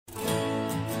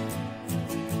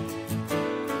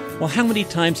Well, how many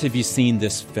times have you seen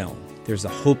this film? There's a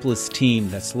hopeless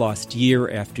team that's lost year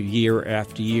after year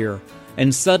after year,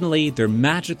 and suddenly they're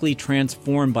magically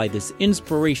transformed by this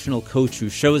inspirational coach who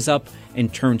shows up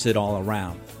and turns it all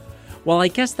around. Well, I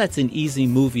guess that's an easy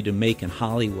movie to make in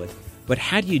Hollywood, but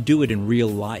how do you do it in real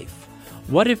life?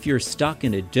 What if you're stuck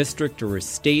in a district or a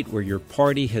state where your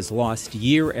party has lost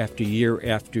year after year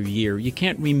after year? You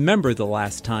can't remember the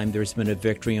last time there's been a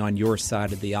victory on your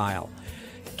side of the aisle.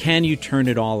 Can you turn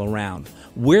it all around?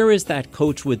 Where is that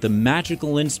coach with the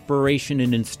magical inspiration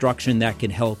and instruction that can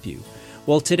help you?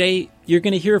 Well, today you're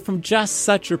going to hear from just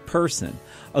such a person,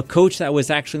 a coach that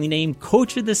was actually named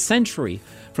Coach of the Century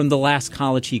from the last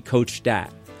college he coached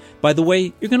at. By the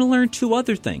way, you're going to learn two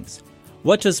other things.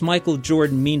 What does Michael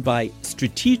Jordan mean by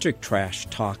strategic trash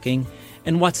talking?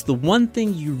 And what's the one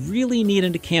thing you really need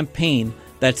in a campaign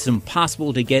that's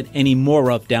impossible to get any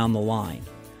more of down the line?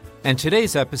 And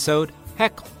today's episode,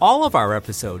 heck, all of our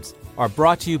episodes, are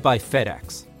brought to you by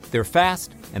FedEx. They're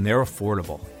fast and they're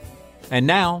affordable. And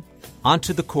now, on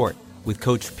to the court with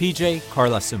Coach PJ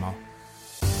Carlesimo.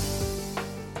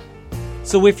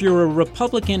 So if you're a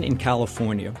Republican in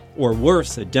California, or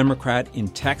worse, a Democrat in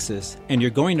Texas, and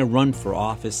you're going to run for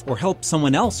office or help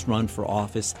someone else run for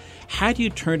office, how do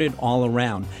you turn it all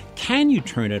around? Can you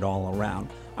turn it all around?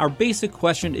 Our basic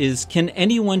question is, can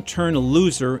anyone turn a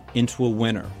loser into a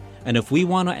winner? And if we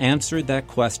want to answer that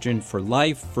question for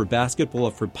life, for basketball,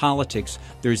 or for politics,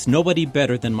 there's nobody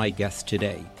better than my guest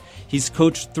today. He's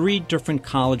coached 3 different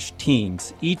college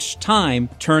teams, each time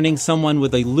turning someone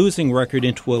with a losing record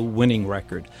into a winning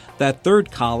record. That third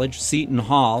college, Seton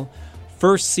Hall,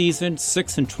 first season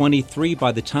 6-23.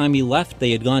 By the time he left,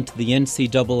 they had gone to the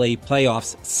NCAA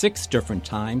playoffs 6 different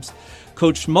times.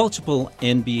 Coached multiple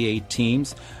NBA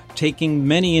teams, taking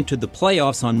many into the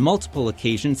playoffs on multiple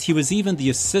occasions. He was even the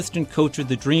assistant coach of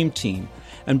the Dream Team.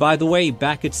 And by the way,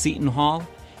 back at Seton Hall,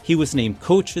 he was named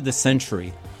Coach of the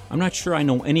Century. I'm not sure I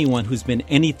know anyone who's been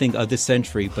anything of the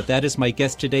century, but that is my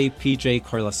guest today, PJ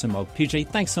Carlesimo. PJ,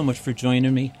 thanks so much for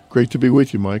joining me. Great to be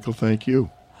with you, Michael. Thank you.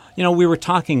 You know, we were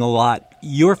talking a lot.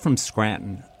 You're from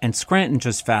Scranton, and Scranton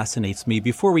just fascinates me.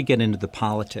 Before we get into the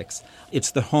politics,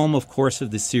 it's the home, of course,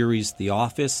 of the series The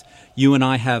Office. You and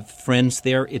I have friends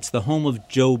there. It's the home of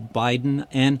Joe Biden.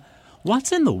 And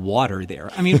what's in the water there?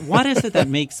 I mean, what is it that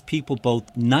makes people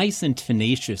both nice and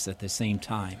tenacious at the same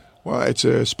time? Well, it's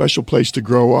a special place to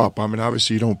grow up. I mean,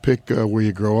 obviously you don't pick where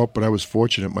you grow up, but I was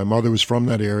fortunate. My mother was from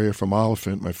that area, from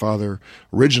Oliphant. My father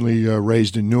originally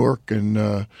raised in Newark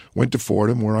and went to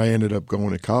Fordham, where I ended up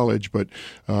going to college. But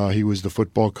he was the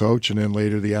football coach and then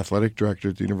later the athletic director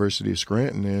at the University of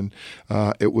Scranton.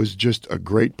 And it was just a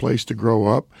great place to grow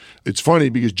up. It's funny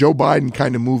because Joe Biden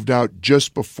kind of moved out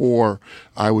just before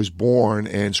I was born.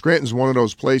 And Scranton's one of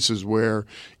those places where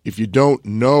if you don't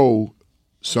know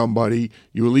somebody,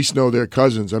 you at least know their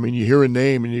cousins. I mean, you hear a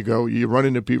name and you run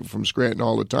into people from Scranton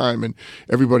all the time, and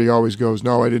everybody always goes,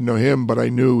 no, I didn't know him, but I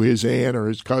knew his aunt or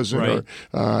his cousin. Right.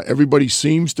 Or everybody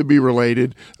seems to be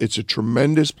related. It's a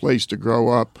tremendous place to grow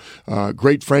up.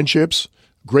 Great friendships.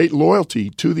 Great loyalty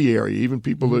to the area, even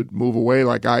people that move away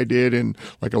like I did and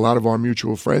like a lot of our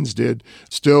mutual friends did.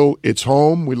 Still, it's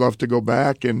home. We love to go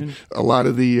back, and a lot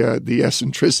of the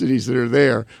eccentricities that are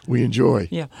there we enjoy.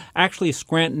 Yeah. Actually,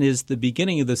 Scranton is the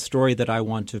beginning of the story that I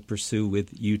want to pursue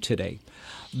with you today.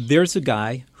 There's a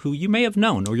guy who you may have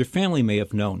known or your family may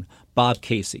have known, Bob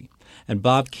Casey. And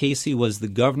Bob Casey was the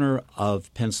governor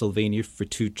of Pennsylvania for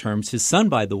 2 terms. His son,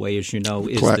 by the way, as you know,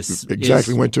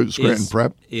 went to Scranton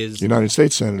Prep. Is United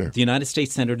States Senator. The United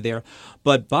States Senator there.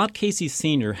 But Bob Casey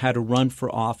Sr. had to run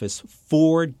for office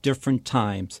 4 different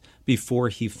times before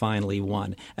he finally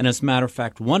won. And as a matter of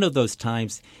fact, one of those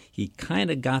times, he kind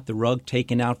of got the rug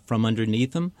taken out from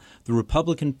underneath him. The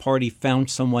Republican Party found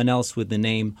someone else with the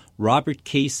name Robert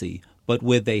Casey, but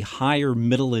with a higher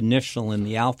middle initial in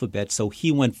the alphabet. So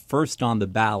he went first on the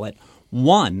ballot,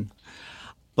 won.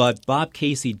 But Bob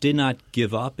Casey did not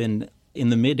give up. And in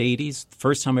the mid-'80s, the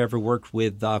first time I ever worked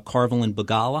with Carville and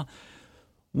Begala,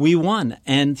 we won.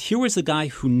 And here was a guy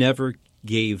who never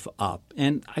gave up.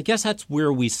 And I guess that's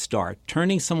where we start,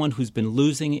 turning someone who's been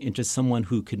losing into someone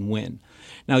who can win.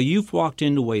 Now, you've walked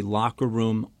into a locker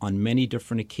room on many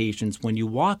different occasions. When you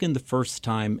walk in the first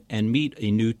time and meet a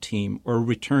new team or a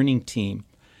returning team,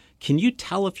 can you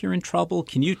tell if you're in trouble?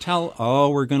 Can you tell, oh,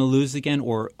 we're going to lose again,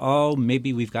 or, oh,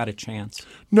 maybe we've got a chance?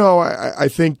 No, I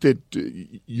think that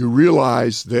you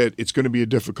realize that it's going to be a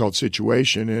difficult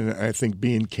situation, and I think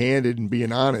being candid and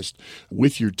being honest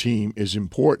with your team is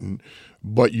important,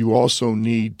 but you also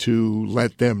need to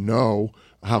let them know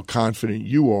how confident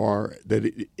you are that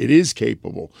it is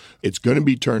capable. It's going to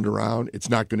be turned around. It's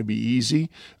not going to be easy.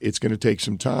 It's going to take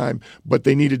some time, but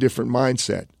they need a different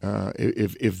mindset.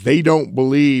 If they don't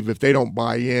believe, if they don't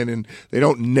buy in, and they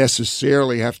don't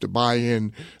necessarily have to buy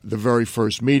in the very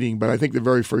first meeting, but I think the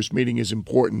very first meeting is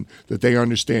important that they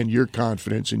understand your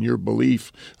confidence and your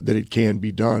belief that it can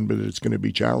be done, but that it's going to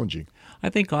be challenging. I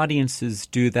think audiences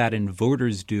do that and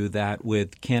voters do that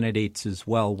with candidates as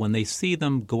well. When they see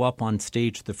them go up on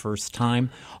stage the first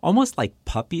time, almost like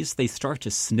puppies, they start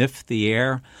to sniff the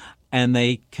air and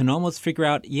they can almost figure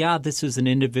out, yeah, this is an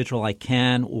individual I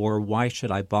can, or why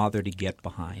should I bother to get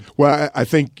behind? Well, I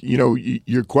think,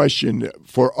 your question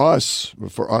for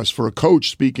a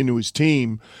coach speaking to his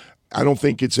team, I don't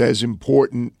think it's as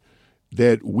important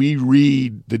that we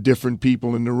read the different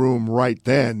people in the room right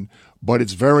then, but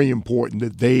it's very important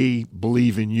that they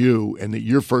believe in you and that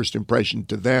your first impression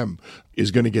to them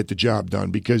is going to get the job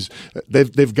done, because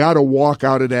they've got to walk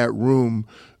out of that room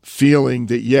feeling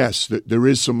that, yes, that there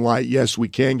is some light. Yes, we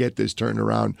can get this turned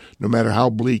around no matter how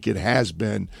bleak it has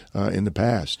been in the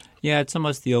past. Yeah, it's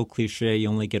almost the old cliche, you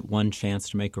only get one chance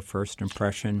to make a first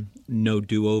impression, no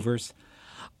do-overs.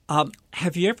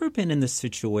 Have you ever been in this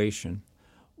situation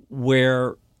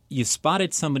where you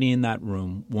spotted somebody in that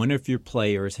room, one of your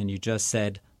players, and you just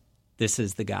said, this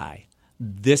is the guy.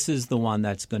 This is the one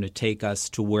that's going to take us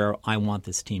to where I want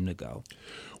this team to go?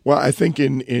 Well, I think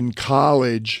in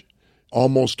college,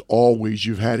 almost always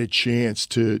you've had a chance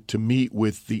to meet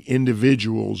with the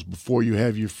individuals before you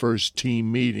have your first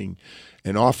team meeting.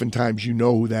 And oftentimes you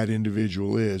know who that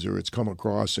individual is, or it's come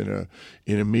across in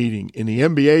a meeting. In the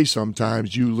NBA,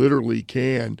 sometimes you literally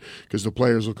can, because the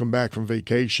players will come back from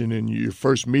vacation, and your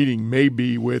first meeting may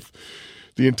be with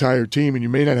the entire team, and you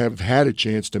may not have had a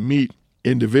chance to meet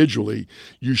individually.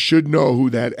 You should know who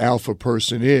that alpha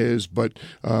person is, but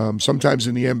sometimes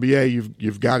in the NBA,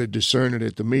 you've got to discern it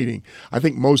at the meeting. I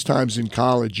think most times in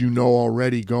college, you know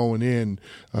already going in,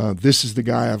 this is the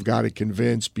guy I've got to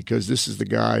convince, because this is the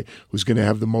guy who's going to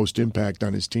have the most impact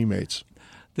on his teammates.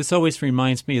 This always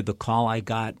reminds me of the call I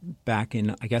got back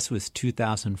in, I guess it was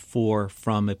 2004,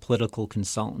 from a political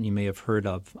consultant you may have heard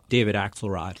of, David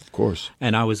Axelrod. Of course.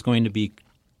 And I was going to be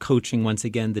coaching once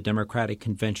again the Democratic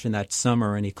Convention that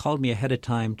summer, and he called me ahead of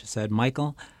time to said,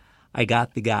 Michael, I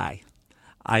got the guy.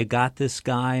 I got this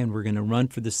guy, and we're going to run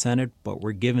for the Senate, but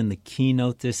we're giving the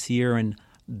keynote this year, and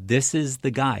this is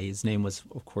the guy. His name was,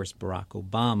 of course, Barack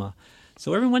Obama.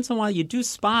 So every once in a while you do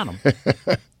spot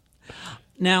him.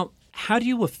 Now, how do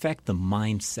you affect the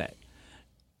mindset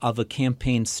of a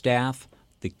campaign staff,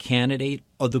 the candidate,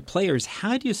 or the players?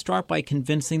 How do you start by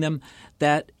convincing them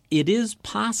that it is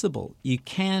possible? You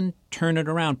can turn it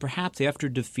around, perhaps after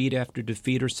defeat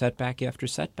or setback after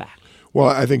setback. Well,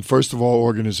 I think, first of all,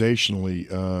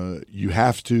 organizationally, you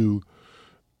have to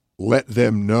let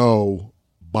them know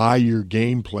by your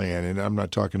game plan, and I'm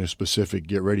not talking a specific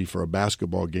get ready for a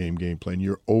basketball game plan,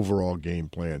 your overall game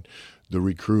plan, the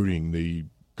recruiting, the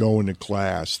going to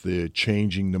class, the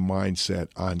changing the mindset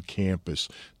on campus,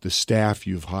 the staff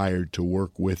you've hired to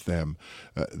work with them.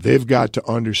 They've got to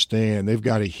understand, they've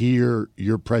got to hear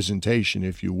your presentation,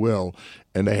 if you will,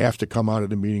 and they have to come out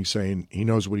of the meeting saying, he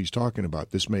knows what he's talking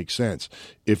about. This makes sense.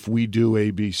 If we do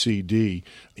A, B, C, D,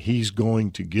 he's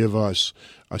going to give us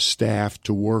a staff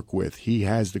to work with. He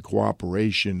has the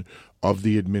cooperation of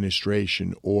the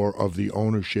administration or of the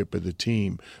ownership of the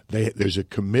team. There's a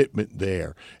commitment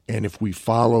there. And if we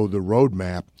follow the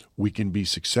roadmap, we can be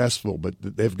successful. But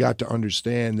they've got to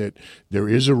understand that there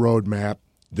is a roadmap,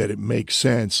 that it makes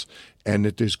sense, and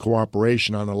that there's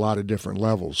cooperation on a lot of different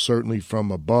levels, certainly from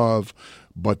above,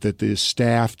 but that the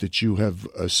staff that you have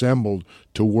assembled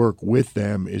to work with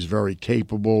them is very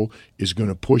capable, is going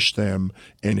to push them,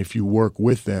 and if you work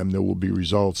with them, there will be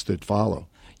results that follow.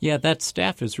 Yeah, that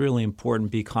staff is really important,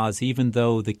 because even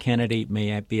though the candidate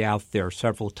may be out there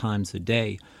several times a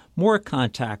day, more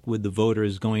contact with the voter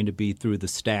is going to be through the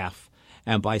staff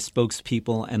and by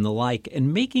spokespeople and the like,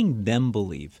 and making them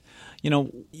believe.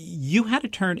 You had to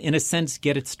turn, in a sense,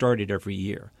 get it started every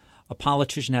year. A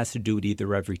politician has to do it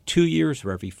either every 2 years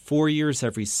or every 4 years,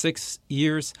 every 6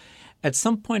 years. At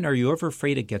some point, are you ever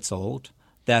afraid it gets old?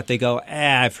 That they go,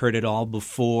 I've heard it all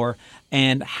before.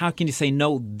 And how can you say,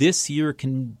 no, this year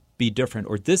can be different,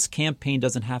 or this campaign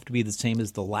doesn't have to be the same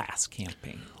as the last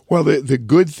campaign? Well, the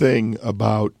good thing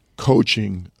about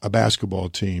coaching a basketball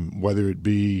team, whether it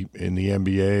be in the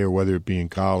NBA or whether it be in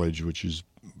college, which is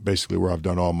basically where I've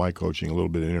done all my coaching, a little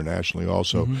bit internationally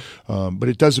also, but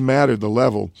it doesn't matter the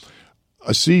level.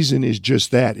 A season is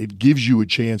just that. It gives you a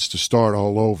chance to start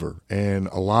all over. And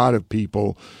a lot of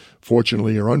people,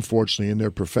 fortunately or unfortunately in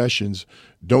their professions,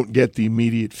 don't get the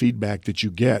immediate feedback that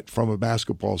you get from a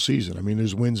basketball season. I mean,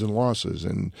 there's wins and losses,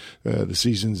 and the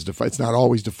season's it's not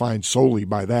always defined solely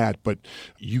by that, but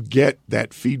you get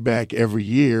that feedback every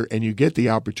year, and you get the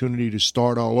opportunity to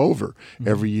start all over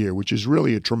every year, which is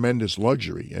really a tremendous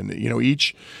luxury. And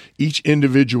each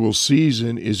individual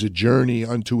season is a journey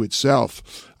unto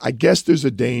itself. I guess there's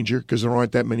a danger because there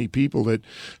aren't that many people that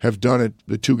have done it,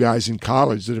 the two guys in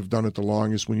college that have done it the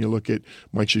longest when you look at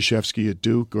Mike Krzyzewski at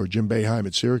Duke or Jim Boeheim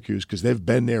at Syracuse, because they've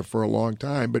been there for a long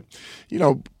time. But,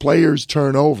 players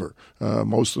turn over.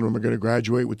 Most of them are going to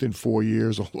graduate within 4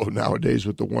 years, although nowadays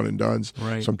with the one-and-dones,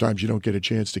 sometimes you don't get a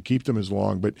chance to keep them as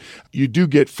long. But you do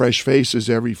get fresh faces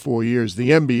every 4 years.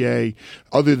 The NBA,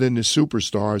 other than the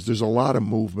superstars, there's a lot of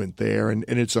movement there, and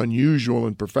it's unusual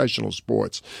in professional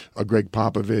sports. A Greg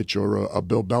Popovich or a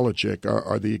Bill Belichick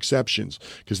are the exceptions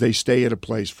because they stay at a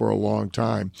place for a long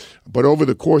time. But over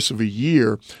the course of a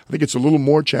year, I think it's a little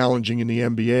more challenging in the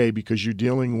NBA because you're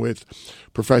dealing with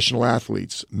professional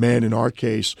athletes, men in our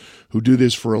case, who do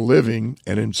this for a living,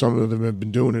 and then some of them have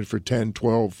been doing it for 10,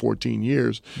 12, 14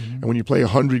 years. And when you play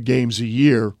 100 games a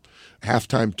year,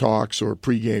 halftime talks or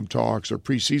pregame talks or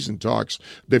preseason talks,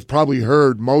 they've probably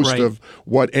heard most of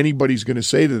what anybody's going to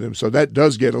say to them. So that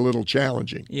does get a little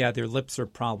challenging. Yeah, their lips are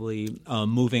probably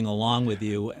moving along with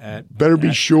you. Better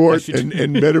be short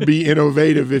and better be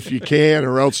innovative if you can,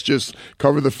 or else just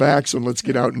cover the facts and let's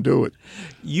get out and do it.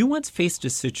 You once faced a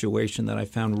situation that I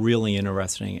found really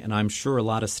interesting, and I'm sure a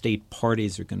lot of state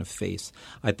parties are going to face.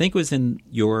 I think it was in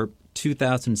your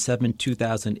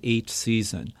 2007-2008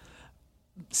 season.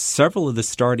 Several of the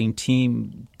starting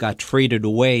team got traded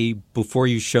away before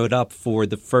you showed up for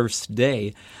the first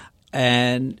day,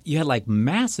 and you had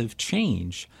massive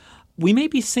change. We may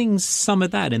be seeing some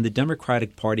of that in the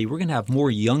Democratic Party. We're going to have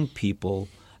more young people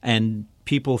and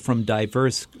people from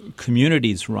diverse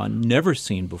communities run, never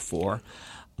seen before.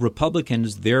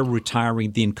 Republicans, they're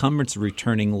retiring. The incumbents are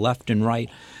returning left and right.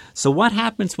 So what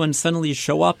happens when suddenly you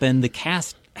show up and the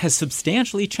cast has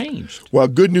substantially changed? Well,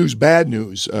 good news, bad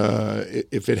news.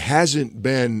 If it hasn't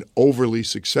been overly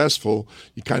successful,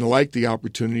 you kind of like the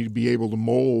opportunity to be able to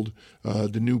mold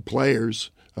the new players,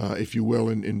 if you will,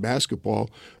 in basketball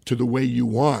to the way you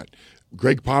want.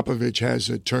 Greg Popovich has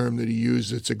a term that he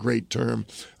uses. It's a great term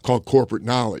called corporate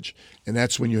knowledge. And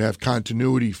that's when you have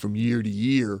continuity from year to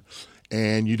year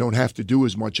and you don't have to do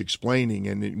as much explaining.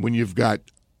 And when you've got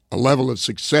a level of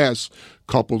success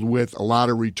coupled with a lot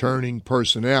of returning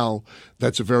personnel,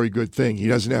 that's a very good thing. He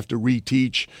doesn't have to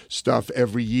reteach stuff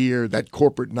every year. That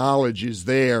corporate knowledge is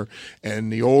there,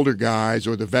 and the older guys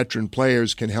or the veteran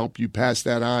players can help you pass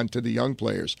that on to the young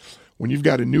players. When you've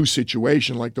got a new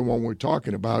situation like the one we're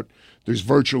talking about, there's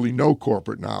virtually no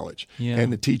corporate knowledge,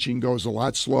 and the teaching goes a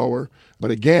lot slower.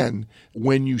 But again,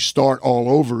 when you start all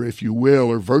over, if you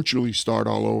will, or virtually start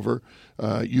all over,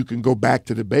 you can go back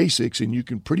to the basics and you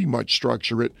can pretty much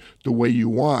structure it the way you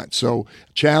want. So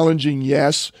challenging,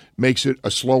 yes, makes it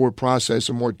a slower process,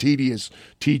 a more tedious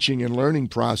teaching and learning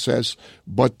process,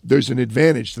 but there's an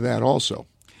advantage to that also.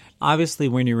 Obviously,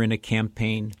 when you're in a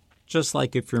campaign, just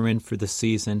like if you're in for the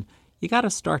season, you got to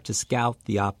start to scout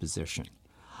the opposition.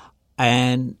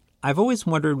 And I've always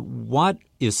wondered, what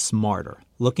is smarter,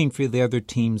 looking for the other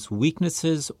team's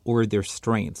weaknesses or their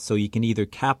strengths, so you can either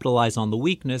capitalize on the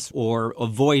weakness or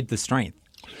avoid the strength?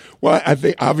 Well, I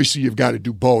think obviously you've got to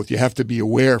do both. You have to be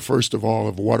aware, first of all,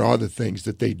 of what are the things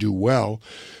that they do well,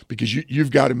 because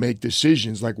you've got to make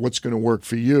decisions like what's going to work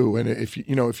for you. And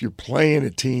if you're playing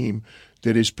a team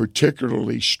that is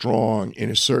particularly strong in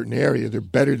a certain area, they're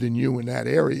better than you in that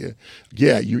area,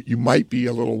 you might be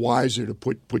a little wiser to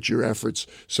put your efforts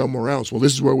somewhere else. Well,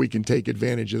 this is where we can take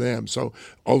advantage of them. So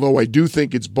although I do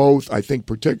think it's both, I think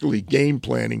particularly game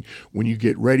planning, when you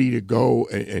get ready to go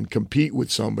and compete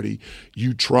with somebody,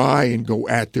 you try and go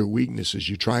at their weaknesses.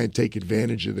 You try and take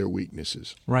advantage of their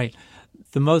weaknesses. Right.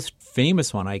 The most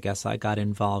famous one, I guess, I got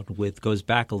involved with goes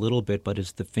back a little bit, but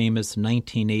it's the famous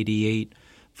 1988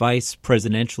 vice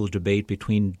presidential debate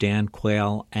between Dan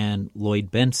Quayle and Lloyd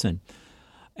Bentsen.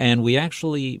 And we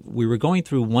were going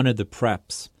through one of the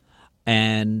preps,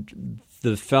 and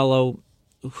the fellow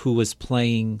who was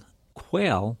playing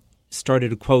Quayle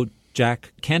started to quote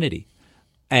Jack Kennedy.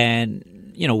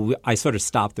 And, I sort of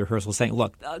stopped the rehearsal saying,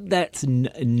 look, that's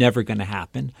never going to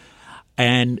happen.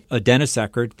 And Dennis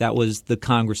Eckert, that was the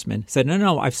congressman, said,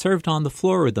 no, I've served on the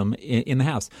floor with him in the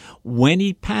House. When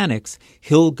he panics,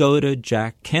 he'll go to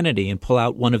Jack Kennedy and pull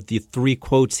out one of the 3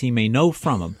 quotes he may know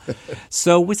from him.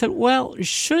 So we said, well,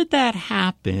 should that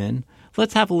happen,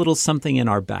 let's have a little something in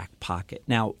our back pocket.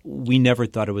 Now, we never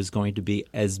thought it was going to be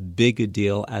as big a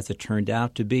deal as it turned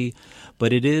out to be,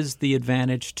 but it is the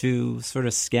advantage to sort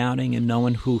of scouting and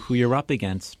knowing who you're up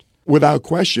against. Without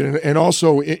question, and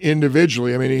also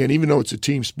individually. I mean, again, even though it's a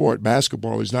team sport,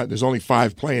 basketball there's only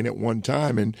 5 playing at one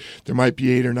time, and there might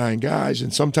be 8 or 9 guys,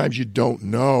 and sometimes you don't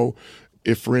know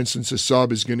if, for instance, a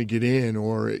sub is going to get in,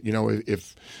 or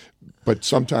but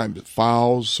sometimes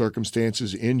fouls,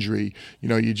 circumstances, injury,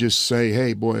 you just say,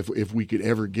 hey, boy, if we could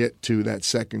ever get to that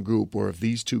second group, or if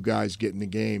these 2 guys get in the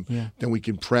game, then we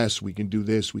can press, we can do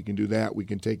this, we can do that, we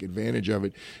can take advantage of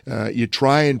it. You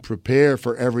try and prepare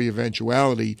for every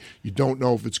eventuality. You don't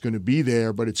know if it's going to be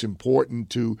there, but it's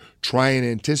important to try and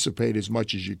anticipate as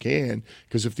much as you can,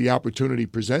 because if the opportunity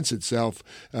presents itself,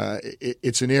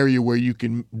 it's an area where you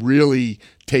can really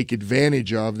take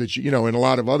advantage of that. In a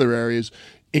lot of other areas,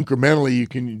 incrementally you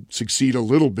can succeed a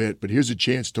little bit, but here's a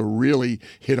chance to really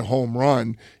hit a home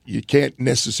run. You can't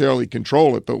necessarily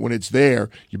control it, but when it's there,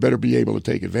 you better be able to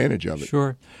take advantage of it.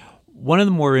 Sure. One of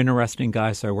the more interesting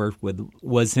guys I worked with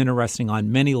was interesting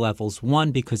on many levels.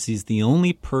 One, because he's the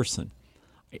only person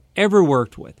I ever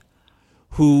worked with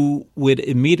who would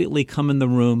immediately come in the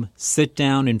room, sit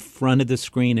down in front of the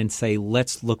screen and say,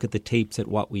 let's look at the tapes at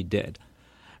what we did.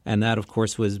 And that, of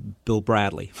course, was Bill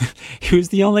Bradley. He was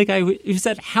the only guy who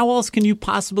said, how else can you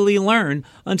possibly learn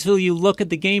until you look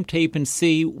at the game tape and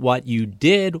see what you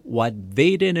did, what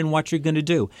they did, and what you're going to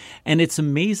do? And it's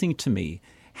amazing to me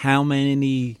how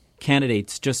many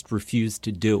candidates just refuse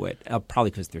to do it,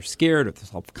 probably because they're scared or they're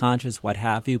self-conscious, what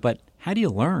have you. But how do you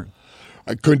learn?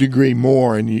 I couldn't agree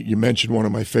more. And you mentioned one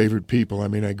of my favorite people. I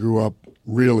mean, I grew up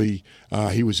really,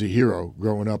 he was a hero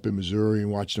growing up in Missouri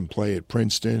and watched him play at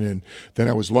Princeton. And then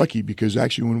I was lucky because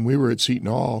actually when we were at Seton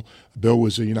Hall, Bill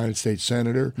was a United States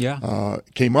Senator.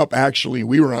 Came up actually,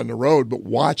 we were on the road, but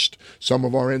watched some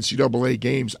of our NCAA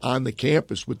games on the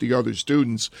campus with the other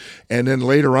students. And then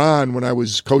later on, when I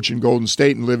was coaching Golden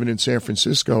State and living in San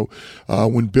Francisco,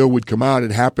 when Bill would come out,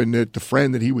 it happened that the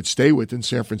friend that he would stay with in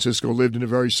San Francisco lived in the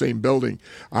very same building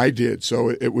I did. So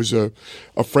it was a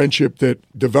friendship that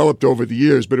developed over the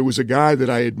years, but it was a guy that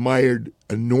I admired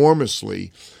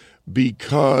enormously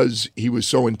because he was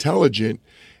so intelligent,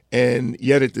 and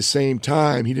yet at the same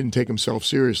time, he didn't take himself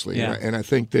seriously. And I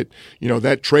think that,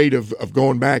 that trait of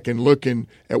going back and looking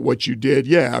at what you did,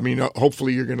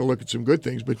 hopefully you're going to look at some good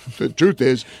things, but the truth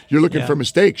is you're looking for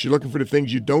mistakes. You're looking for the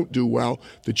things you don't do well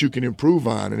that you can improve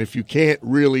on. And if you can't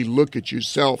really look at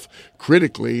yourself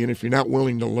critically, and if you're not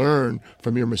willing to learn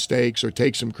from your mistakes or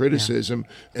take some criticism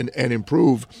and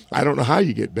improve, I don't know how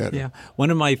you get better. Yeah.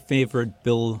 One of my favorite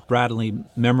Bill Bradley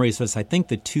memories was, I think,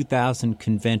 the 2000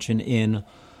 convention in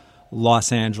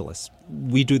Los Angeles.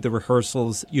 We do the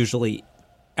rehearsals usually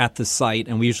at the site,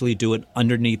 and we usually do it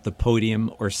underneath the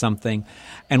podium or something.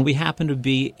 And we happen to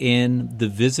be in the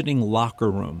visiting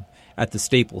locker room at the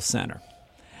Staples Center.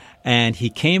 And he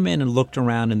came in and looked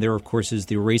around, and there, of course, is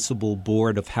the erasable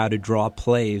board of how to draw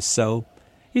plays. So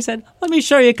he said, let me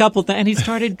show you a couple things. And he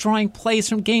started drawing plays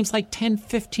from games like 10,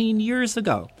 15 years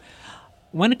ago.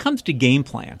 When it comes to game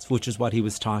plans, which is what he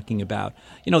was talking about,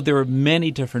 there are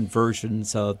many different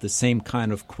versions of the same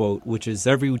kind of quote, which is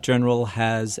every general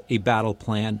has a battle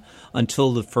plan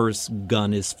until the first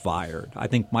gun is fired. I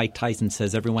think Mike Tyson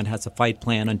says everyone has a fight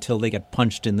plan until they get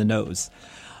punched in the nose.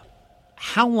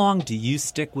 How long do you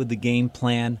stick with the game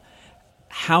plan?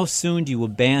 How soon do you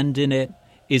abandon it?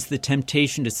 Is the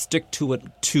temptation to stick to it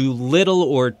too little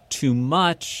or too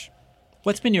much?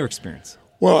 What's been your experience?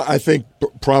 Well, I think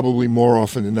probably more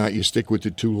often than not you stick with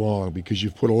it too long because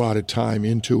you've put a lot of time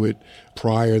into it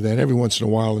prior. Then every once in a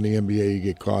while in the NBA you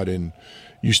get caught in,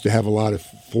 used to have a lot of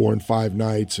 4 and 5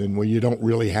 nights, and when you don't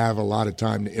really have a lot of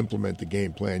time to implement the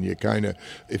game plan, you kind of,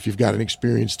 if you've got an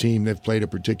experienced team that's played a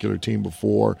particular team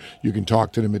before, you can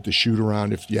talk to them at the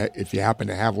shoot-around if you happen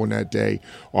to have one that day.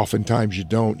 Oftentimes you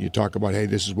don't. You talk about, hey,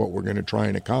 this is what we're going to try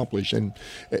and accomplish, and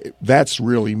that's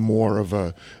really more of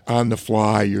a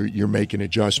on-the-fly, you're making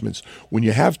adjustments. When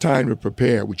you have time to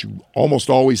prepare, which you almost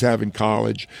always have in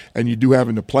college, and you do have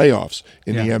in the playoffs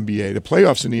in the NBA. The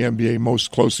playoffs in the NBA most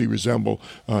closely resemble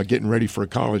getting ready for a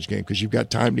college game because you've got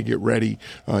time to get ready.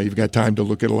 You've got time to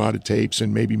look at a lot of tapes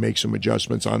and maybe make some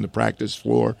adjustments on the practice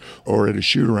floor or at a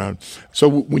shoot-around. So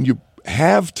when you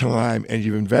have time and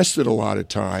you've invested a lot of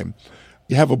time,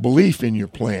 you have a belief in your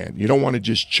plan. You don't want to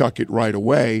just chuck it right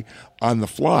away on the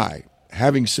fly.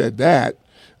 Having said that,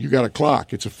 you got a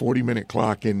clock. It's a 40-minute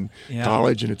clock in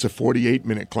college, and it's a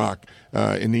 48-minute clock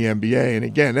in the NBA. And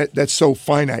again, that's so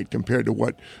finite compared to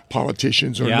what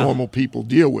politicians or normal people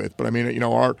deal with. But I mean,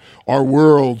 our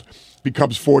world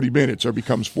becomes 40 minutes or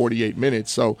becomes 48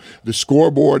 minutes. So the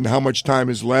scoreboard and how much time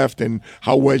is left and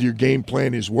how well your game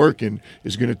plan is working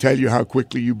is going to tell you how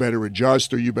quickly you better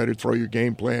adjust or you better throw your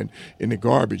game plan in the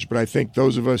garbage. But I think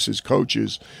those of us as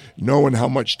coaches, knowing how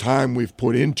much time we've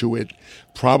put into it,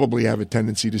 probably have a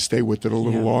tendency to stay with it a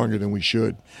little longer than we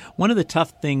should. One of the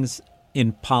tough things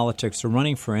in politics or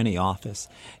running for any office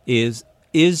is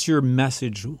your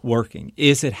message working?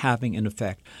 Is it having an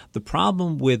effect? The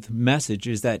problem with message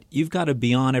is that you've got to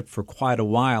be on it for quite a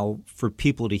while for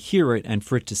people to hear it and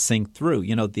for it to sink through.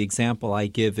 You know, the example I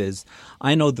give is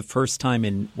I know the first time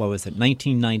in,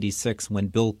 1996 when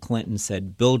Bill Clinton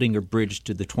said building a bridge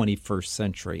to the 21st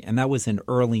century, and that was in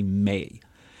early May.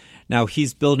 Now,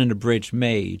 he's building a bridge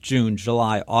May, June,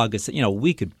 July, August. You know,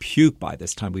 we could puke by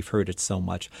this time. We've heard it so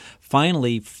much.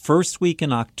 Finally, first week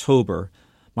in October,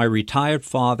 my retired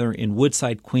father in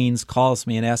Woodside, Queens, calls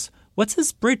me and asks, what's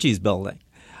this bridge he's building?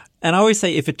 And I always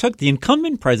say, if it took the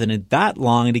incumbent president that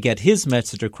long to get his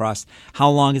message across, how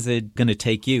long is it going to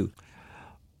take you?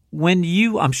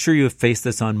 I'm sure you have faced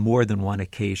this on more than one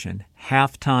occasion.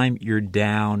 Halftime, you're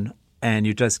down and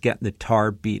you're just getting the tar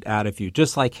beat out of you.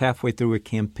 Just like halfway through a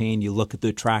campaign, you look at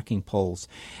the tracking polls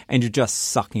and you're just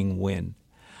sucking wind.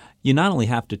 You not only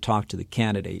have to talk to the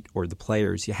candidate or the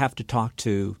players, you have to talk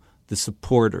to the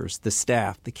supporters, the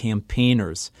staff, the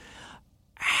campaigners.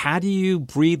 How do you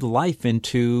breathe life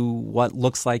into what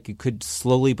looks like it could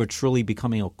slowly but surely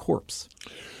becoming a corpse?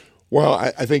 Well,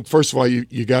 I think, first of all,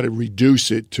 you got to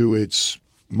reduce it to its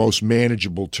most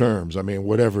manageable terms. I mean,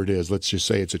 whatever it is, let's just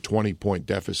say it's a 20-point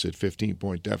deficit,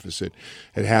 15-point deficit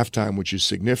at halftime, which is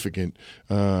significant.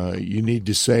 You need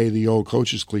to say the old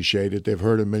coach's cliche that they've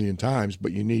heard a million times,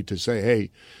 but you need to say,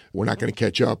 hey, we're not going to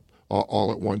catch up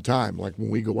all at one time. Like when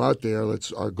we go out there,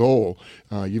 that's our goal.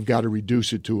 You've got to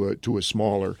reduce it to a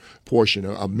smaller portion,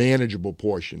 a manageable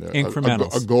portion,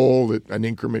 incrementals. A goal, an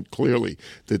increment clearly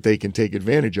that they can take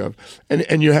advantage of.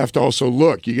 And you have to also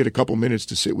look. You get a couple minutes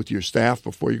to sit with your staff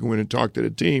before you go in and talk to the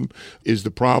team. Is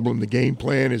the problem the game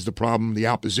plan? Is the problem the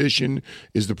opposition?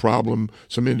 Is the problem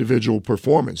some individual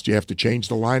performance? Do you have to change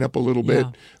the lineup a little bit?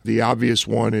 Yeah. The obvious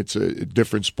one, it's a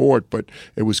different sport, but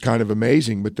it was kind of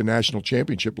amazing. But the national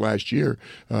championship last year,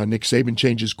 Nick Saban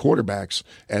changes quarterbacks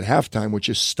at halftime, which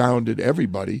astounded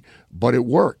everybody, but it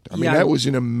worked. I mean, that was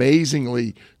an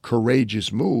amazingly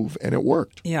courageous move, and it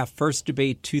worked. Yeah, first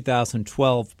debate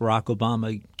 2012, Barack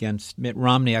Obama against Mitt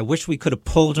Romney. I wish we could have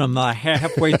pulled him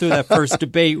halfway through that first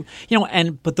debate. You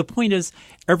know, but the point is,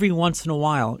 every once in a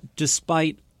while,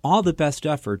 despite all the best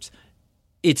efforts,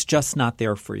 it's just not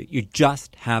there for you. You're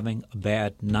just having a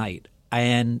bad night.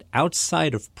 And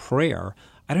outside of prayer,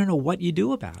 I don't know what you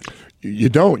do about it. You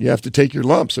don't. You have to take your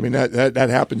lumps. I mean, that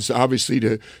happens obviously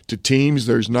to teams.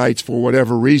 There's nights for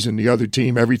whatever reason. The other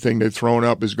team, everything they're throwing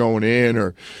up is going in,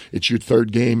 or it's your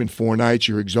third game in 4 nights.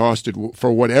 You're exhausted.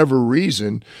 For whatever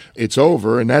reason, it's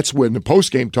over. And that's when the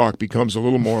post-game talk becomes a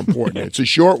little more important. It's a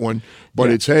short one, but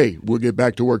it's, hey, we'll get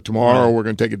back to work tomorrow. Right. We're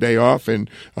going to take a day off, and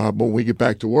when we get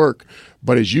back to work.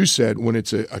 But as you said, when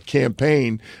it's a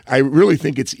campaign, I really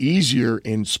think it's easier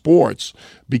in sports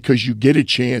because you get a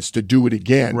chance to do it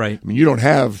again. Right. I mean, you don't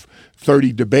have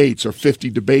 30 debates or 50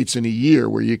 debates in a year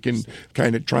where you can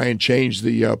kind of try and change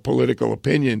the political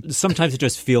opinion. Sometimes it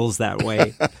just feels that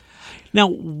way. Now,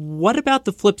 what about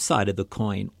the flip side of the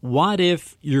coin? What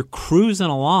if you're cruising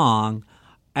along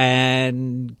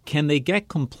and can they get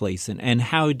complacent? And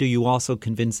how do you also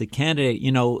convince the candidate,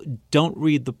 don't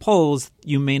read the polls,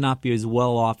 you may not be as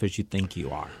well off as you think you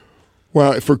are?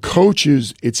 Well, for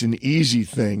coaches, it's an easy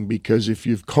thing because if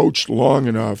you've coached long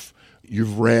enough,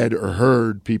 you've read or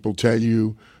heard people tell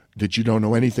you that you don't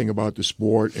know anything about the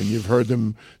sport, and you've heard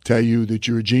them tell you that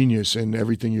you're a genius and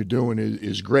everything you're doing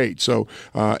is great. So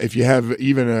if you have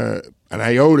even an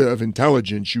iota of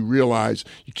intelligence, you realize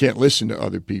you can't listen to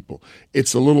other people.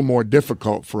 It's a little more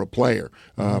difficult for a player,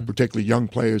 particularly young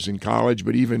players in college,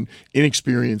 but even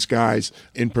inexperienced guys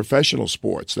in professional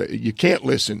sports. You can't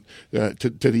listen to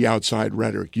the outside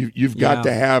rhetoric. You've got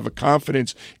to have a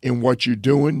confidence in what you're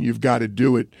doing. You've got to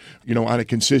do it, on a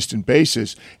consistent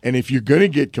basis. And if you're going to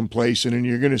get complacent and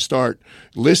you're going to start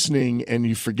listening and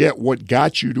you forget what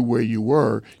got you to where you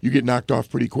were, you get knocked off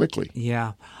pretty quickly.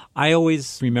 Yeah. I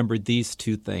always remembered these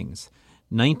two things.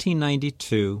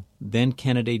 1992, then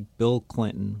candidate Bill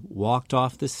Clinton walked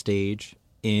off the stage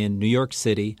in New York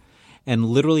City, and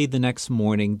literally the next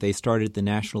morning they started the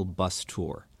national bus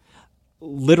tour.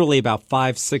 Literally about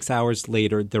 5-6 hours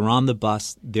later, they're on the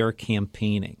bus, they're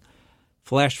campaigning.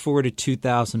 Flash forward to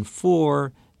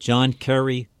 2004, John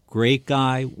Kerry, great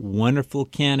guy, wonderful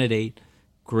candidate,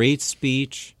 great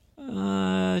speech,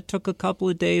 took a couple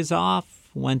of days off.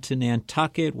 went to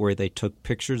Nantucket where they took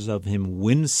pictures of him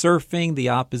windsurfing the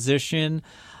opposition.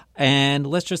 And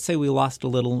let's just say we lost a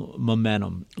little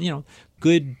momentum.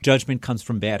 Good judgment comes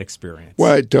from bad experience.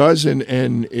 Well, it does. And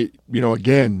it,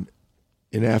 again,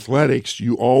 in athletics,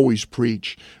 you always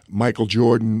preach Michael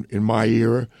Jordan in my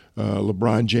era,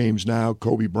 LeBron James now,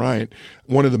 Kobe Bryant.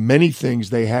 One of the many things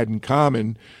they had in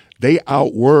common, they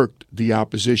outworked the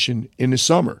opposition in the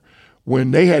summer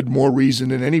when they had more reason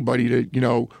than anybody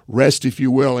to, rest, if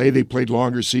you will. They played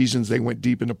longer seasons. They went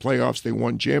deep in the playoffs. They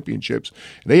won championships.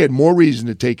 They had more reason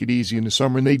to take it easy in the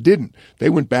summer, and they didn't. They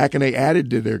went back and they added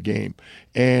to their game.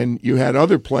 And you had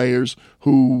other players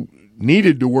who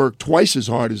needed to work twice as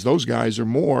hard as those guys or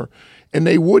more, and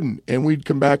they wouldn't. And we'd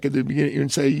come back at the beginning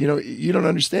and say, you don't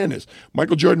understand this.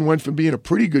 Michael Jordan went from being a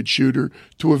pretty good shooter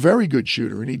to a very good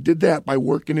shooter, and he did that by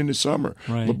working in the summer.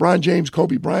 Right. LeBron James,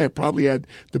 Kobe Bryant probably had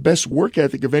the best work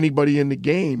ethic of anybody in the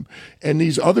game, and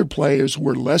these other players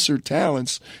were lesser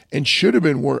talents and should have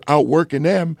been outworking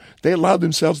them. They allowed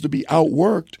themselves to be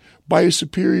outworked by a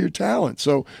superior talent.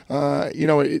 So,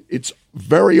 it's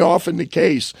very often the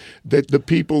case that the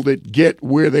people that get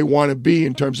where they want to be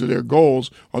in terms of their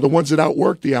goals are the ones that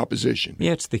outwork the opposition.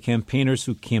 Yeah, it's the campaigners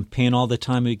who campaign all the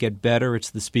time who get better. It's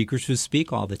the speakers who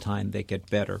speak all the time that get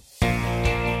better.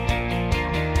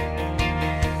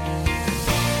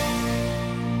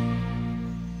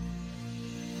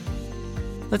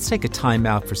 Let's take a time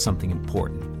out for something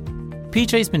important.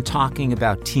 PJ's been talking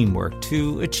about teamwork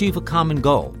to achieve a common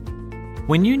goal.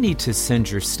 When you need to send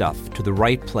your stuff to the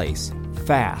right place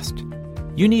fast,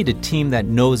 you need a team that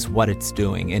knows what it's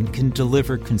doing and can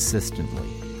deliver consistently.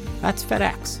 That's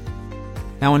FedEx.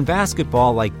 Now, in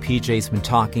basketball, like PJ's been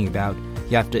talking about,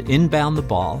 you have to inbound the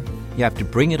ball, you have to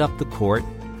bring it up the court,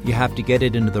 you have to get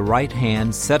it into the right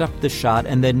hand, set up the shot,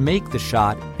 and then make the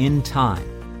shot in time.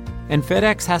 And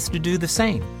FedEx has to do the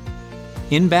same.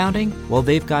 Inbounding? Well,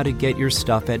 they've got to get your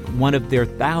stuff at one of their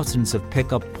thousands of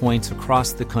pickup points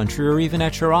across the country or even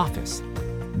at your office.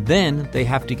 Then they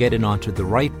have to get it onto the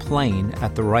right plane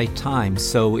at the right time,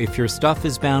 so if your stuff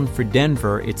is bound for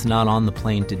Denver, it's not on the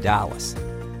plane to Dallas.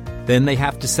 Then they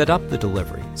have to set up the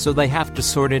delivery, so they have to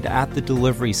sort it at the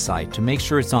delivery site to make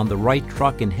sure it's on the right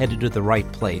truck and headed to the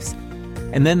right place.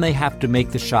 And then they have to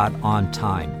make the shot on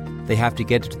time. They have to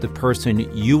get it to the person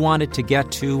you want it to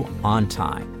get to on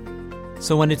time.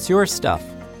 So when it's your stuff,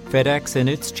 FedEx and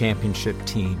its championship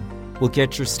team will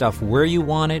get your stuff where you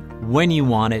want it, when you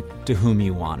want it, to whom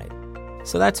you want it.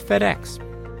 So that's FedEx.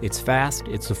 It's fast,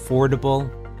 it's affordable,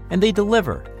 and they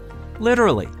deliver,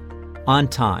 literally, on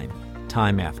time,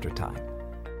 time after time.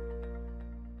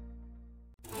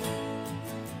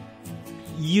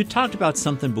 You talked about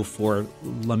something before,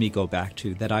 let me go back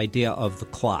to, that idea of the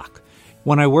clock.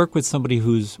 When I work with somebody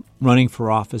who's running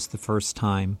for office the first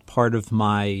time, part of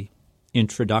my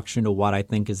introduction to what I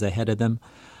think is ahead of them,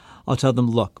 I'll tell them,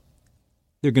 look,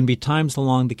 there are going to be times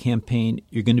along the campaign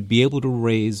you're going to be able to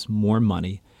raise more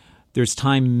money. There's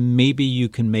time maybe you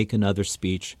can make another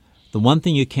speech. The one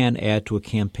thing you can't add to a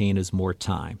campaign is more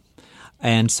time.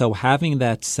 And so having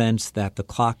that sense that the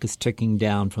clock is ticking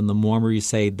down from the moment where you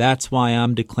say, that's why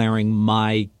I'm declaring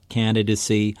my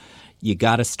candidacy, you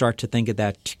got to start to think of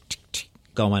that tick, tick, tick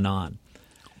going on.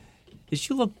 As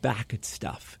you look back at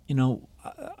stuff,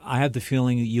 I have the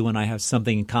feeling that you and I have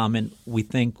something in common. We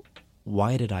think,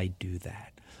 why did I do that?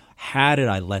 How did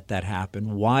I let that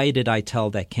happen? Why did I tell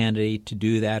that candidate to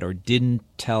do that or didn't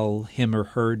tell him or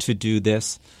her to do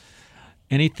this?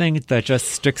 Anything that just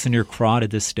sticks in your craw to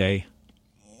this day?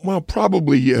 Well,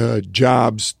 probably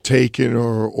jobs taken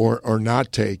or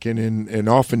not taken. And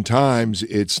oftentimes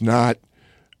it's not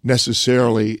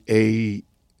necessarily a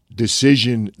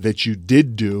decision that you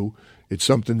did do. It's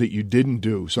something that you didn't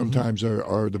do. Sometimes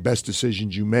are the best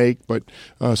decisions you make, but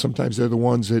sometimes they're the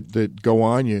ones that go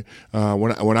on you.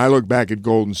 When I look back at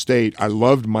Golden State, I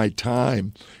loved my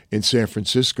time in San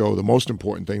Francisco. The most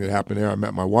important thing that happened there, I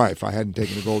met my wife. If I hadn't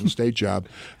taken the Golden State job,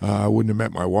 I wouldn't have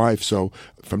met my wife. So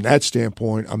from that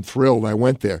standpoint, I'm thrilled I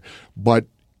went there. But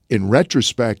in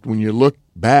retrospect, when you look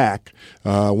back,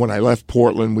 when I left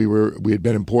Portland, we had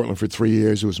been in Portland for 3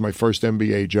 years. It was my first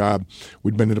NBA job.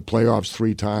 We'd been to the playoffs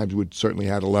 3 times. We'd certainly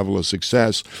had a level of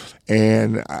success.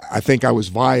 And I think I was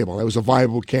viable. I was a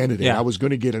viable candidate. Yeah. I was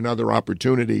going to get another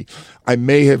opportunity. I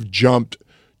may have jumped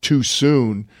too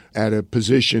soon at a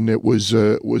position that was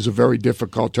a very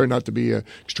difficult, turned out to be an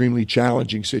extremely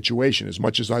challenging situation. As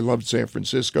much as I loved San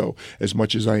Francisco, as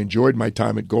much as I enjoyed my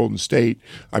time at Golden State,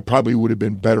 I probably would have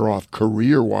been better off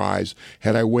career-wise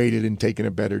had I waited and taken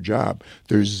a better job.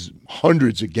 There's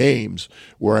hundreds of games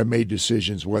where I made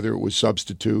decisions, whether it was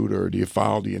substitute or do you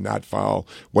foul, do you not foul,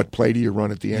 what play do you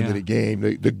run at the end of the game.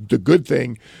 The good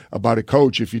thing about a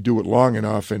coach, if you do it long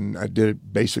enough, and I did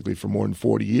it basically for more than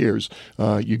 40 years,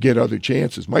 you get other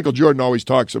chances. Michael Jordan always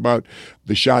talks about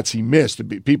the shots he missed.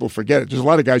 People forget it. There's a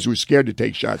lot of guys who are scared to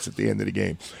take shots at the end of the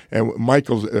game. And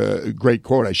Michael's great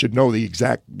quote, I should know the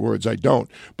exact words, I don't,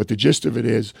 but the gist of it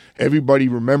is everybody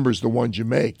remembers the ones you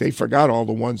make. They forgot all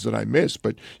the ones that I missed,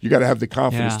 but you got to have the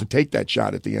confidence to take that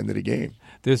shot at the end of the game.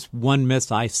 There's one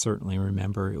miss I certainly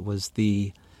remember. It was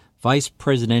the vice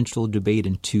presidential debate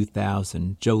in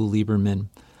 2000, Joe Lieberman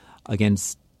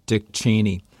against Dick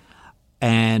Cheney.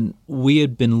 And we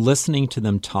had been listening to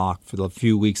them talk for the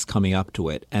few weeks coming up to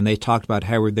it. And they talked about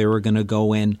how they were going to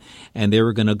go in and they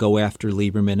were going to go after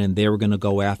Lieberman and they were going to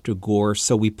go after Gore.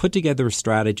 So we put together a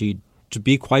strategy, to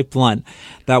be quite blunt,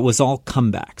 that was all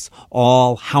comebacks,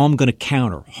 all how I'm going to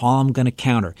counter, how I'm going to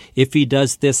counter. If he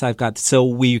does this, I've got – so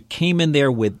we came in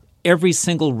there with every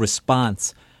single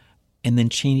response. And then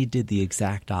Cheney did the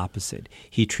exact opposite.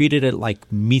 He treated it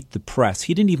like meet the press.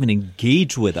 He didn't even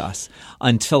engage with us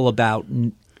until about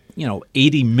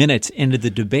 80 minutes into the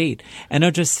debate. And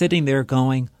I'm just sitting there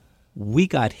going, we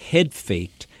got head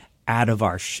faked out of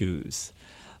our shoes.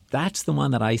 That's the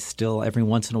one that I still every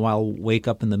once in a while wake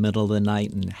up in the middle of the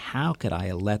night and how could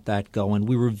I let that go? And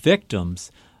we were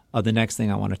victims of the next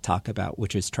thing I want to talk about,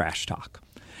 which is trash talk.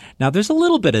 Now, there's a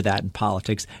little bit of that in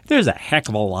politics. There's a heck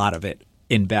of a lot of it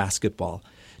in basketball.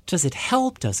 Does it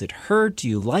help? Does it hurt? Do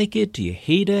you like it? Do you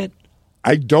hate it?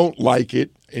 I don't like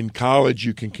it. In college,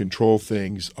 you can control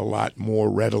things a lot more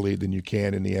readily than you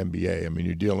can in the NBA. I mean,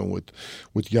 you're dealing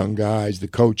with young guys. The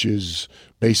coach is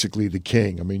basically the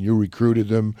king. I mean, you recruited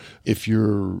them. If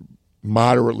you're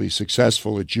moderately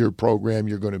successful at your program,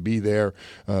 you're going to be there.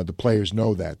 The players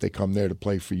know that. They come there to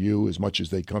play for you as much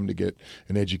as they come to get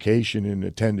an education and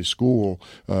attend a school.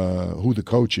 Who the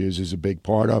coach is a big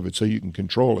part of it, so you can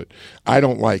control it. I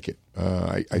don't like it.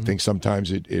 I think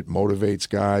sometimes it motivates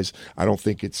guys. I don't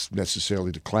think it's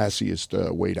necessarily the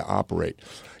classiest way to operate.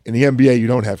 In the NBA, you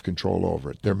don't have control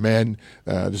over it. They're men.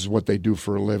 This is what they do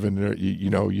for a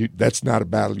living. That's not a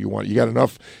battle you want. You got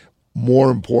enough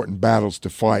more important battles to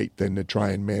fight than to try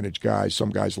and manage guys. Some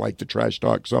guys like to trash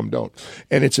talk, some don't.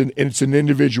 And it's an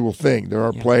individual thing. There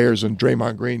are players, and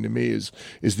Draymond Green to me is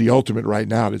the ultimate right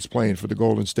now that's playing for the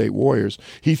Golden State Warriors.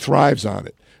 He thrives on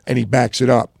it, and he backs it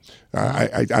up.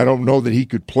 I don't know that he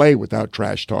could play without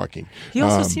trash talking. He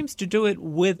also seems to do it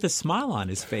with a smile on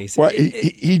his face. Well,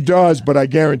 he does, but I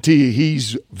guarantee you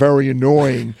he's very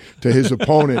annoying to his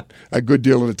opponent a good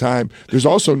deal of the time. There's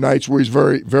also nights where he's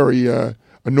very, very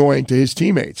annoying to his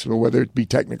teammates, whether it be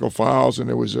technical fouls, and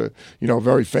there was a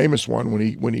very famous one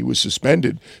when he was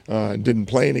suspended and didn't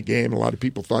play in a game. A lot of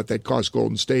people thought that cost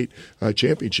Golden State a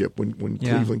championship when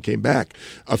Cleveland came back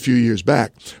a few years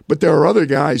back. But there are other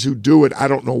guys who do it. I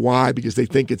don't know why, because they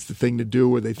think it's the thing to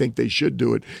do or they think they should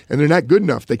do it, and they're not good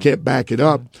enough. They can't back it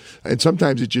up, and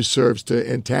sometimes it just serves to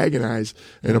antagonize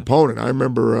an opponent. I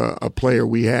remember a player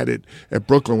we had at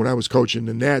Brooklyn when I was coaching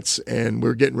the Nets, and we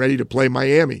were getting ready to play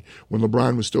Miami when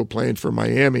LeBron was still playing for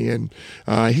Miami, and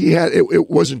he had it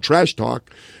wasn't trash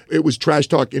talk. It was trash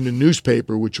talk in the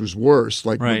newspaper, which was worse.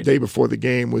 Like the day before the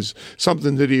game was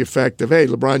something to the effect of, "Hey,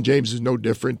 LeBron James is no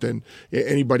different than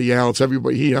anybody else.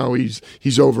 Everybody,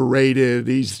 he's overrated.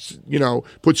 He's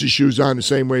puts his shoes on the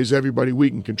same way as everybody. We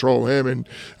can control him." And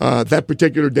that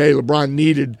particular day, LeBron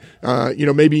needed,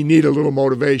 maybe he needed a little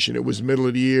motivation. It was the middle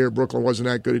of the year. Brooklyn wasn't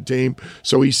that good a team,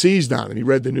 so he seized on it. He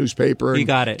read the newspaper and he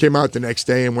got it. Came out the next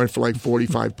day and went for like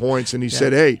 45 points. And he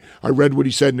said, "Hey, I read what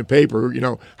he said in the paper.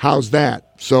 How's that?"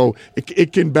 So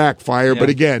it can backfire, but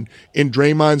again, in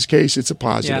Draymond's case, it's a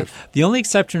positive. Yeah. The only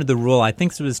exception to the rule, I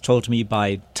think it was told to me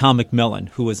by Tom McMillan,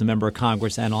 who was a member of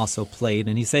Congress and also played,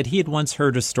 and he said he had once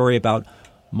heard a story about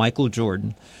Michael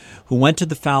Jordan, who went to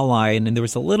the foul line, and there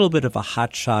was a little bit of a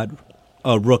hotshot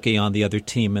rookie on the other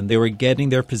team, and they were getting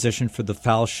their position for the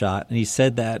foul shot, and he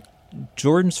said that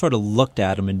Jordan sort of looked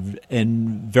at him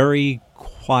and very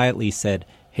quietly said,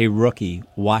 "Hey, rookie,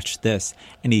 watch this,"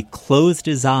 and he closed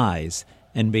his eyes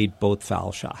and made both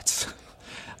foul shots.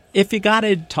 If you got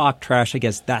to talk trash, I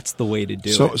guess that's the way to do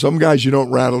it. Some guys you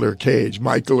don't rattle their cage.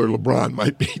 Michael or LeBron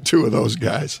might be two of those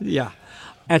guys. Yeah.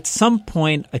 At some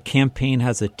point, a campaign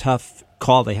has a tough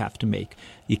call they have to make.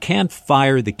 You can't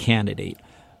fire the candidate,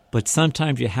 But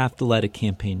sometimes you have to let a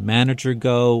campaign manager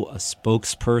go, a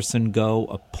spokesperson go,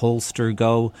 a pollster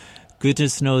go.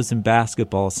 Goodness knows in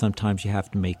basketball, sometimes you have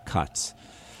to make cuts.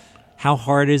 How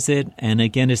hard is it? And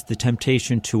again, is the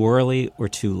temptation too early or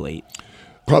too late?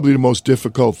 Probably the most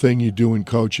difficult thing you do in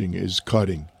coaching is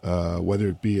cutting, whether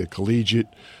it be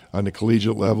on the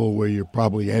collegiate level where you're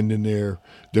probably ending their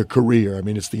career. I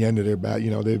mean, it's the end of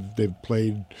their they've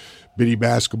played bitty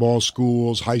basketball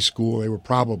schools, high school. They were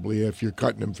probably, if you're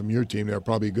cutting them from your team, they were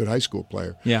probably a good high school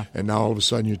player. Yeah. And now all of a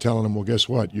sudden you're telling them, well, guess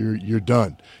what? You're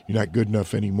done. You're not good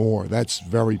enough anymore. That's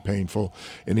very painful.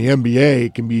 In the NBA,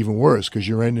 it can be even worse because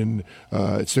you're ending.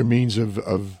 It's their means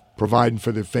of providing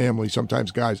for their family.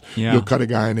 Sometimes guys, you'll cut a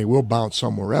guy and they will bounce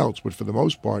somewhere else, but for the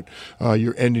most part,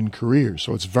 you're ending careers.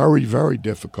 So it's very, very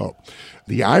difficult.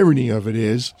 The irony of it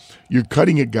is you're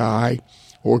cutting a guy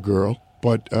or girl,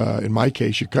 but in my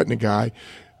case, you're cutting a guy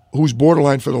who's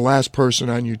borderline for the last person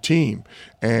on your team.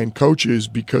 And coaches,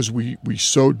 because we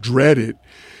so dread it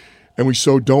and we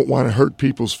so don't want to hurt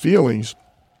people's feelings,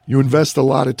 you invest a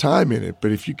lot of time in it.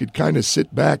 But if you could kind of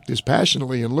sit back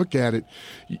dispassionately and look at it,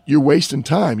 you're wasting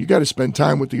time. You got to spend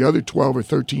time with the other 12 or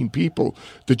 13 people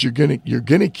that you're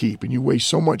gonna keep, and you waste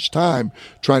so much time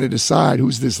trying to decide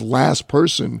who's this last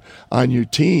person on your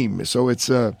team. So it's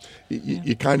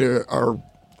you kind of are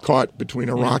caught between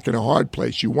a rock and a hard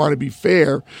place. You want to be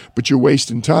fair, but you're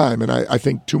wasting time. And I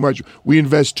think we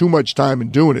invest too much time in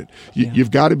doing it. You've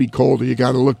got to be colder. You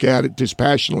got to look at it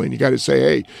dispassionately, and you got to say,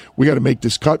 hey, we got to make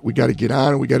this cut. We got to get on,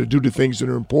 and we got to do the things that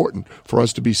are important for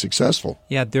us to be successful.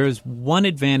 Yeah, there's one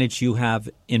advantage you have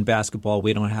in basketball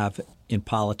we don't have in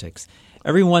politics.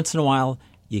 Every once in a while,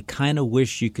 you kind of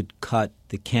wish you could cut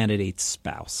the candidate's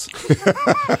spouse.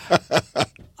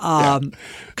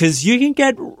 Because you can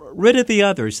get rid of the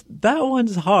others. That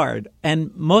one's hard.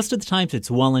 And most of the times it's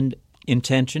well in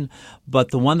intention. But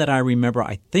the one that I remember,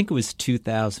 I think it was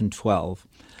 2012,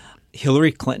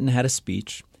 Hillary Clinton had a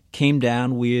speech, came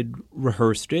down, we had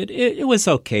rehearsed it. It was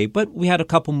okay, but we had a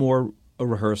couple more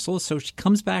rehearsals. So she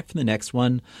comes back for the next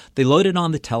one. They load it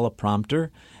on the teleprompter.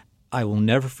 I will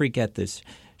never forget this.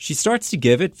 She starts to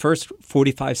give it. First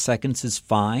 45 seconds is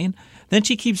fine. Then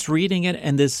she keeps reading it,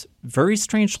 and this very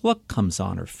strange look comes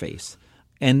on her face.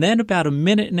 And then about a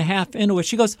minute and a half into it,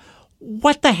 she goes,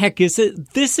 what the heck is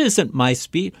it? This isn't my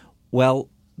speech. Well,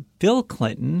 Bill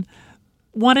Clinton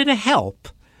wanted to help,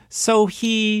 so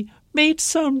he made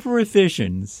some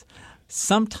revisions.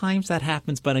 Sometimes that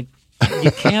happens, but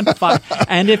you can't find.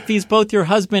 And if he's both your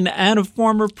husband and a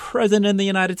former president of the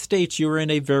United States, you're in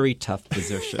a very tough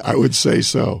position. I would say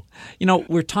so. You know,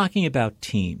 we're talking about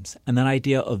teams, and that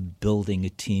idea of building a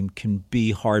team can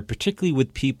be hard, particularly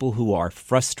with people who are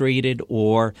frustrated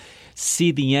or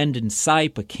see the end in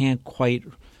sight but can't quite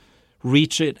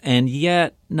reach it, and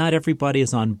yet not everybody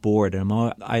is on board. And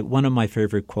one of my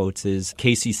favorite quotes is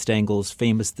Casey Stengel's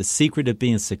famous, "The secret of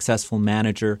being a successful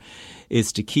manager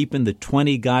is to keeping the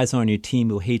 20 guys on your team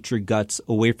who hate your guts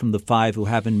away from the 5 who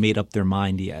haven't made up their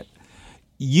mind yet."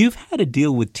 You've had to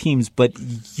deal with teams, but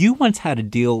you once had to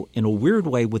deal in a weird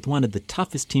way with one of the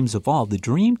toughest teams of all, the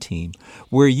Dream Team,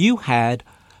 where you had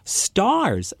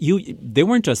stars. They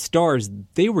weren't just stars,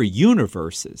 they were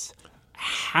universes.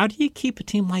 How do you keep a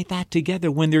team like that together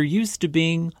when they're used to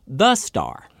being the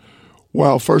star?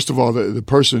 Well, first of all, the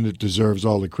person that deserves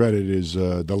all the credit is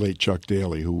the late Chuck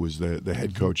Daly, who was the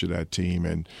head coach of that team.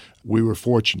 And we were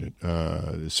fortunate.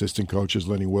 The assistant coaches,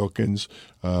 Lenny Wilkins,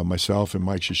 myself, and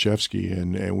Mike Krzyzewski,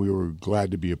 and we were glad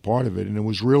to be a part of it. And it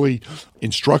was really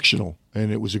instructional,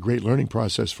 and it was a great learning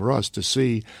process for us to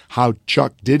see how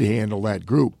Chuck did handle that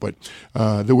group. But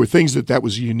there were things that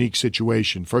was a unique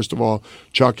situation. First of all,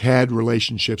 Chuck had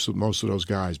relationships with most of those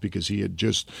guys because he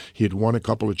had won a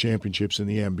couple of championships in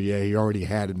the NBA. He already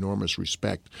had enormous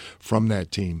respect from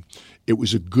that team. It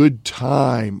was a good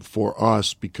time for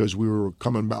us because we were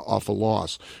coming off a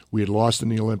loss. We had lost in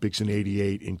the Olympics in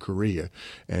 '88 in Korea,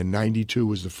 and '92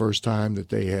 was the first time that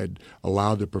they had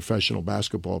allowed the professional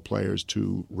basketball players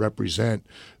to represent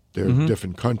their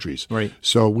different countries. Right.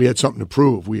 So we had something to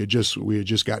prove. We had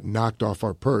just got knocked off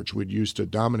our perch. We'd used to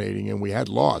dominating, and we had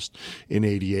lost in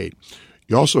 '88.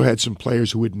 You also had some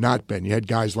players who had not been. You had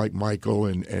guys like Michael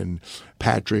and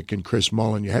Patrick and Chris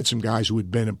Mullin. You had some guys who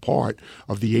had been a part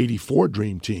of the '84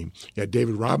 Dream Team. You had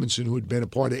David Robinson, who had been a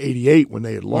part of '88 when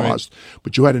they had lost. Right.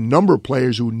 But you had a number of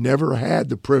players who never had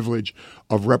the privilege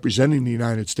of representing the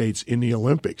United States in the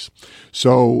Olympics.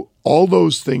 So all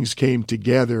those things came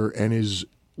together, and as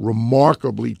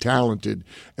remarkably talented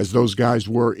as those guys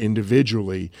were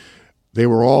individually, they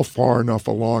were all far enough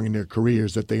along in their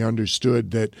careers that they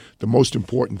understood that the most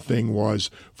important thing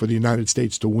was for the United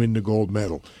States to win the gold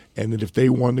medal. and that if they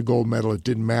won the gold medal, it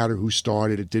didn't matter who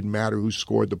started, it didn't matter who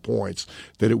scored the points,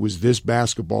 that it was this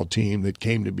basketball team that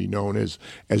came to be known as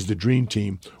the Dream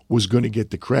Team was going to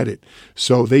get the credit.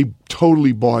 So they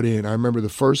totally bought in. I remember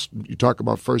you talk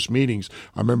about first meetings,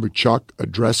 I remember Chuck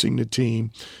addressing the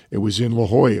team. It was in La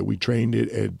Jolla. We trained it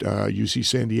at UC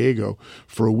San Diego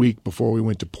for a week before we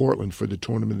went to Portland for the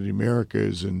Tournament of the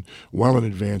Americas, and well in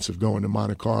advance of going to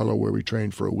Monte Carlo, where we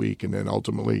trained for a week, and then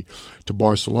ultimately to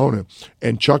Barcelona.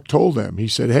 And Chuck told them, he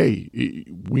said, hey,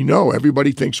 we know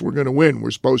everybody thinks we're going to win.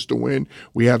 We're supposed to win.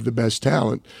 We have the best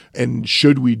talent. And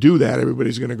should we do that,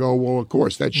 everybody's going to go, well, of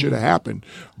course, that should have happened.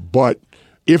 But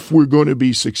if we're going to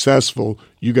be successful,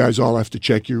 you guys all have to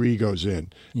check your egos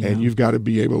in. Yeah. And you've got to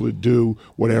be able to do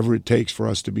whatever it takes for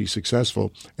us to be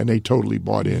successful. And they totally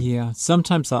bought in. Yeah.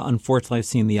 Sometimes, unfortunately, I've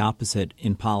seen the opposite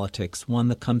in politics. One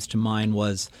that comes to mind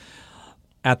was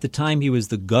at the time he was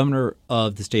the governor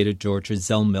of the state of Georgia,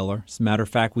 Zell Miller. As a matter of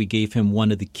fact, we gave him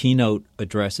one of the keynote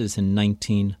addresses in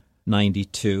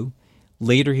 1992.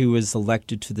 Later, he was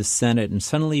elected to the Senate and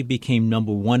suddenly became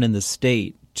number one in the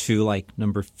state to like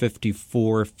number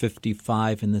 54,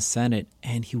 55 in the Senate,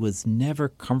 and he was never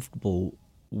comfortable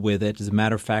with it. As a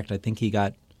matter of fact, I think he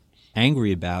got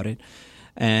angry about it.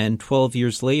 And 12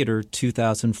 years later,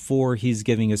 2004, he's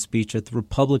giving a speech at the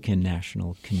Republican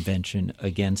National Convention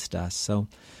against us. So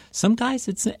some guys,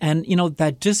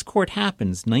 that discord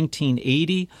happens.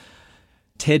 1980,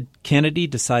 Ted Kennedy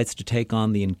decides to take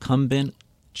on the incumbent,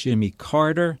 Jimmy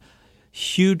Carter.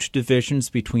 Huge divisions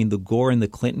between the Gore and the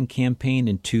Clinton campaign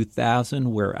in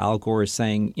 2000, where Al Gore is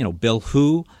saying, Bill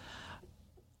who?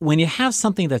 When you have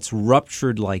something that's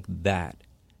ruptured like that,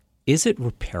 is it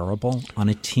repairable on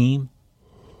a team?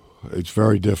 It's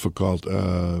very difficult.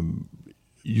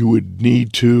 You would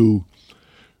need to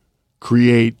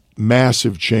create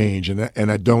massive change, and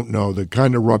I don't know the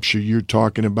kind of rupture you're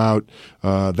talking about.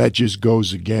 That just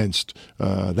goes against.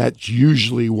 That's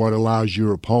usually what allows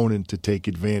your opponent to take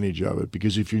advantage of it,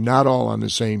 because if you're not all on the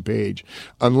same page,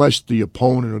 unless the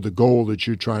opponent or the goal that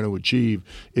you're trying to achieve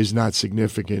is not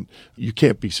significant, you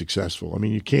can't be successful. I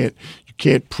mean, you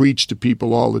can't preach to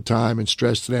people all the time and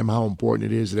stress to them how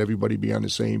important it is that everybody be on the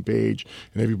same page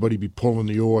and everybody be pulling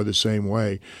the oar the same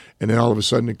way, and then all of a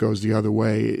sudden it goes the other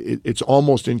way. It's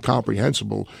almost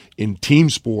incomprehensible in team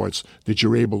sports that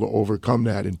you're able to overcome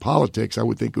that. In politics, I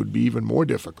would think it would be even more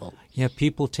difficult. Yeah,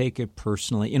 people take it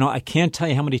personally. I can't tell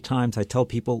you how many times I tell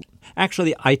people,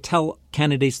 actually I tell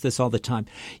candidates this all the time,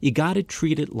 you got to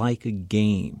treat it like a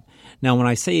game. Now, when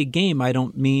I say a game, I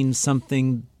don't mean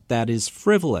something that is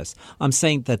frivolous. I'm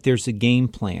saying that there's a game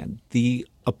plan. The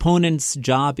opponent's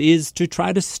job is to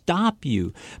try to stop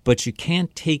you, but you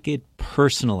can't take it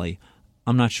personally.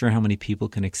 I'm not sure how many people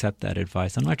can accept that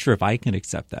advice. I'm not sure if I can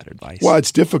accept that advice. Well,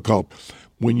 it's difficult.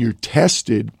 When you're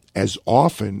tested as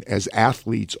often as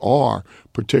athletes are,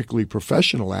 particularly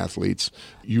professional athletes,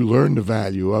 you learn the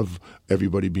value of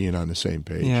everybody being on the same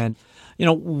page. Yeah.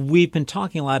 We've been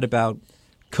talking a lot about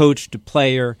coach to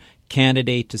player,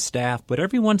 candidate to staff, but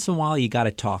every once in a while you got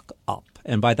to talk up.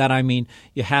 And by that I mean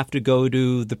you have to go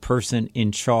to the person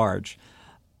in charge.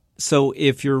 So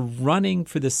if you're running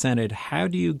for the Senate, how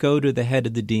do you go to the head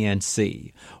of the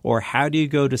DNC? Or how do you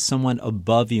go to someone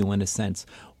above you in a sense?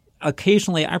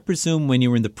 Occasionally, I presume when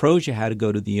you were in the pros, you had to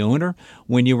go to the owner.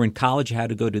 When you were in college, you had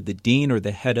to go to the dean or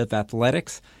the head of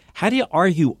athletics. How do you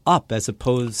argue up as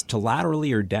opposed to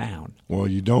laterally or down? Well,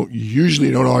 you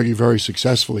usually don't argue very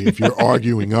successfully if you're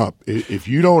arguing up. If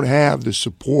you don't have the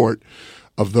support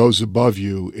of those above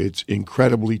you, it's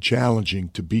incredibly challenging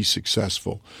to be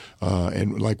successful.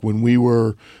 And like when we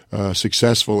were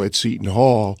successful at Seton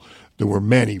Hall, there were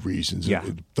many reasons. Yeah.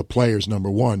 The players, number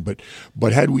one.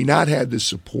 But had we not had the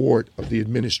support of the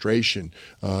administration,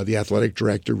 the athletic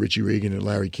director, Richie Regan and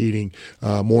Larry Keating,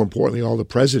 more importantly, all the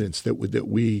presidents that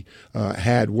we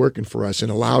had working for us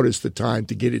and allowed us the time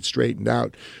to get it straightened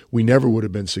out, we never would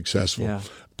have been successful. Yeah.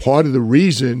 Part of the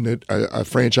reason that a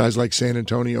franchise like San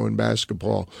Antonio in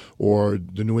basketball or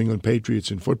the New England Patriots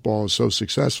in football is so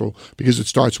successful, because it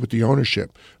starts with the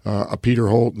ownership. A Peter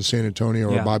Holt in San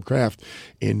Antonio or Bob Kraft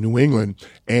in New England,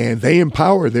 and they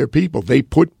empower their people. They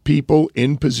put people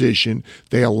in position.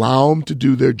 They allow them to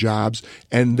do their jobs,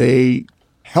 and they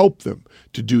help them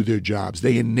to do their jobs.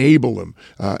 They enable them.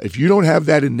 If you don't have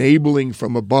that enabling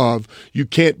from above, you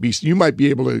might be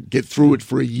able to get through it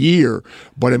for a year,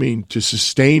 but I mean, to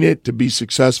sustain it, to be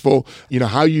successful,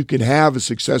 how you can have a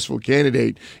successful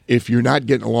candidate if you're not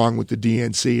getting along with the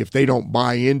DNC, if they don't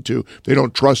buy into, they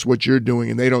don't trust what you're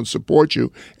doing and they don't support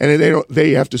you, and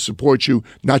they have to support you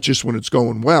not just when it's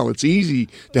going well. It's easy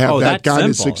to have that kind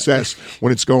of success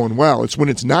when it's going well. It's when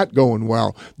it's not going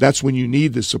well, that's when you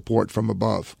need the support from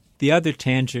above. The other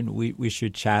tangent we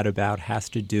should chat about has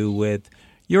to do with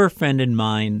your friend and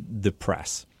mine, the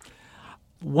press.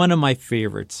 One of my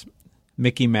favorites,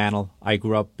 Mickey Mantle, I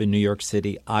grew up in New York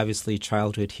City, obviously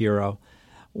childhood hero,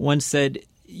 once said,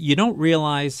 you don't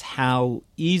realize how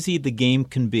easy the game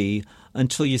can be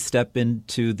until you step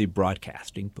into the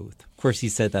broadcasting booth. Of course, he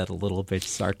said that a little bit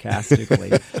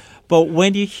sarcastically. But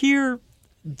when you hear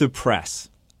the press,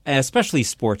 especially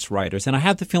sports writers, and I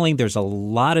have the feeling there's a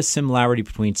lot of similarity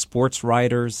between sports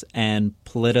writers and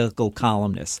political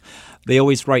columnists. They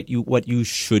always write you what you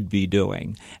should be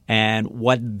doing and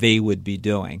what they would be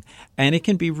doing. And it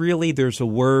can be really, there's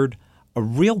a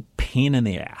real pain in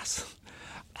the ass.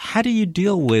 How do you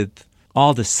deal with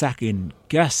all the second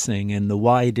guessing and the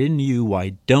why didn't you, why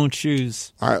don't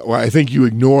yous? I think you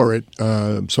ignore it.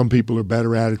 Some people are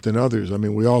better at it than others. I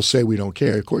mean, we all say we don't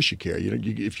care. Of course you care.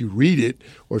 If you read it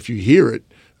or if you hear it,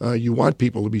 you want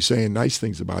people to be saying nice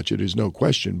things about you. There's no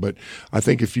question. But I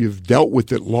think if you've dealt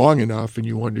with it long enough and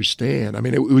you understand, I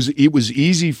mean, it was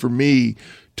easy for me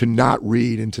to not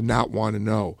read and to not want to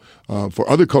know. For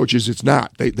other coaches, it's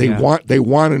not. They want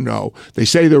to know. They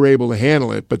say they're able to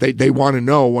handle it, but they want to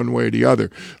know one way or the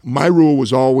other. My rule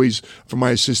was always for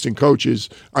my assistant coaches,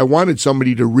 I wanted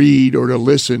somebody to read or to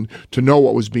listen to know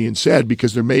what was being said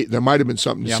because there might have been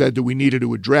something said that we needed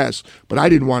to address, but I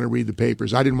didn't want to read the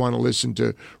papers. I didn't want to listen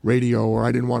to radio or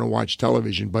I didn't want to watch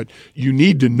television. But you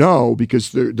need to know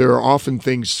because there are often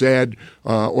things said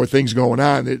or things going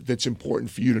on that's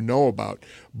important for you to know about.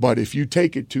 But if you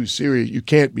take it too serious, you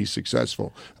can't be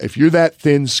successful. If you're that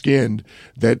thin-skinned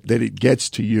that it gets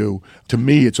to you, to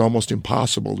me, it's almost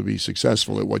impossible to be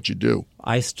successful at what you do.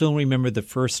 I still remember the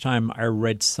first time I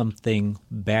read something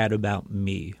bad about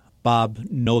me. Bob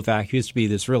Novak used to be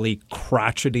this really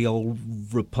crotchety old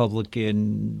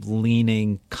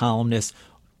Republican-leaning columnist.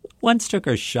 Once took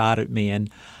a shot at me and,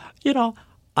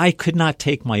 I could not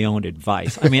take my own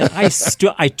advice. I mean,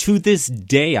 to this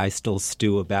day, I still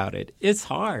stew about it. It's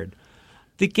hard.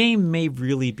 The game may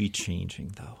really be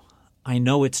changing, though. I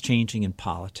know it's changing in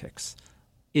politics.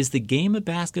 Is the game of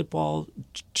basketball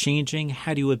changing?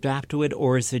 How do you adapt to it?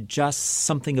 Or is it just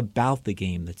something about the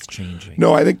game that's changing?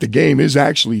 No, I think the game is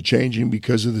actually changing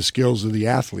because of the skills of the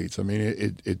athletes. I mean,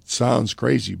 it sounds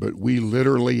crazy, but we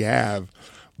literally have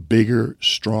bigger,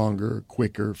 stronger,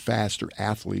 quicker, faster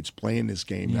athletes playing this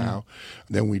game now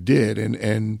than we did.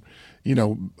 And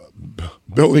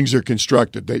buildings are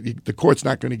constructed. The court's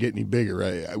not going to get any bigger.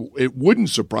 It wouldn't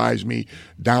surprise me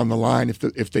down the line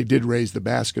if they did raise the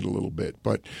basket a little bit.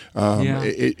 But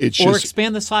it's just, or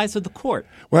expand the size of the court.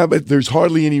 Well, but there's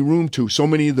hardly any room to. So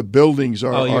many of the buildings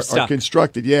are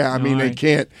constructed. Yeah, I mean, they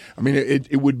can't. I mean,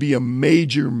 it would be a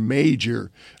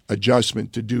major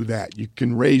adjustment to do that. You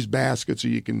can raise baskets or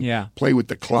you can play with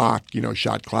the clock,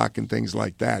 shot clock and things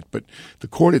like that. But the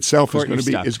court itself is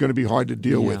going to be hard to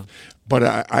deal with. But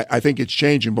I think it's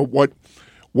changing. But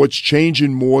what's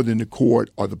changing more than the court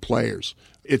are the players.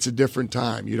 It's a different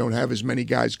time. You don't have as many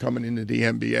guys coming into the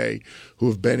NBA who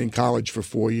have been in college for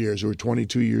 4 years, who are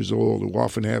 22 years old, who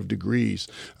often have degrees,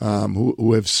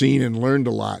 who have seen and learned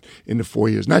a lot in the 4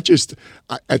 years. Not just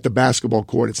at the basketball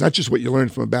court. It's not just what you learn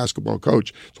from a basketball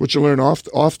coach. It's what you learn off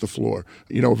the floor.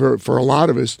 For a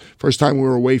lot of us, first time we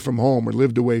were away from home or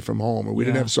lived away from home, or we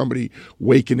didn't have somebody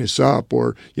waking us up,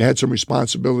 or you had some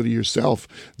responsibility yourself,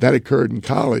 that occurred in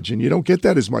college. And you don't get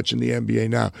that as much in the NBA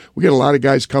now. We get a lot of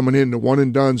guys coming in to one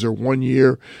and done or 1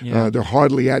 year. They're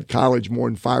hardly at college more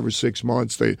than 5 or 6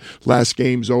 months. The last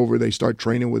game's over. They start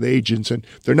training with agents, and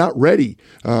they're not ready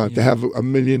to have $1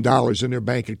 million in their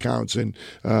bank accounts and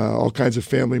all kinds of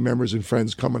family members and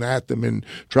friends coming at them and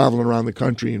traveling around the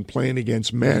country and playing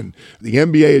against men. The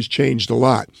NBA has changed a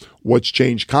lot. What's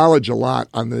changed college a lot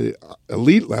on the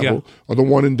elite level are the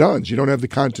one and dones. You don't have the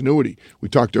continuity. We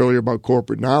talked earlier about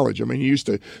corporate knowledge. I mean,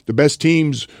 the best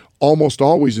teams almost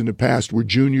always in the past were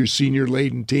junior,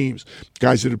 senior-laden teams,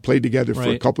 guys that had played together for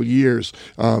a couple of years,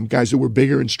 guys that were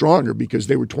bigger and stronger because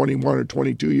they were 21 or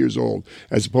 22 years old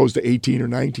as opposed to 18 or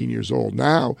 19 years old.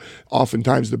 Now,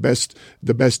 oftentimes the best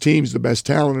teams, the best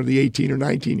talent are the 18 or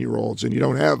 19-year-olds, and you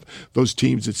don't have those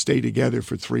teams that stay together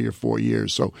for 3 or 4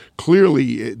 years. So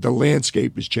clearly the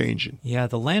landscape is changing. Yeah,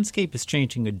 the landscape is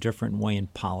changing a different way in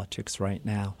politics right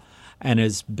now, and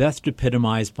is best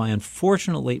epitomized by,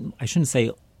 unfortunately,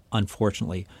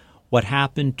 what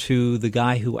happened to the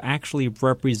guy who actually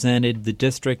represented the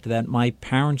district that my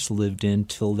parents lived in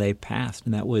till they passed,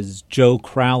 and that was Joe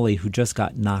Crowley, who just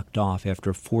got knocked off after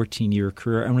a 14-year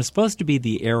career and was supposed to be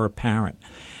the heir apparent.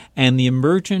 And the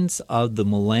emergence of the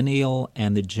millennial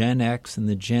and the Gen X and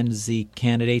the Gen Z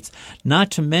candidates,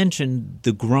 not to mention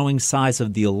the growing size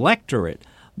of the electorate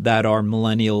that are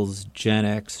millennials, Gen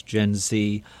X, Gen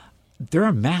Z, there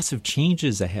are massive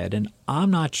changes ahead, and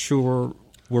I'm not sure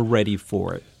we're ready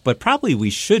for it. But probably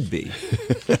we should be.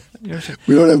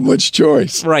 We don't have much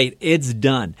choice. Right. It's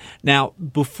done. Now,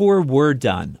 before we're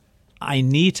done, I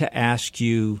need to ask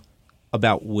you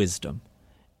about wisdom.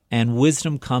 And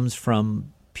wisdom comes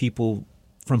from people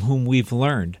from whom we've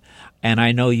learned. And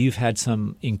I know you've had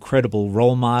some incredible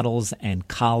role models and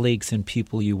colleagues and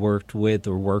people you worked with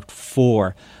or worked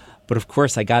for. But of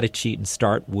course, I got to cheat and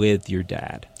start with your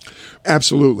dad.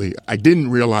 Absolutely. I didn't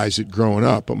realize it growing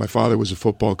up, but my father was a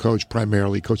football coach,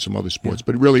 primarily coached some other sports,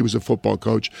 but really was a football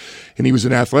coach, and he was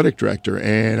an athletic director.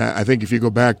 And I think if you go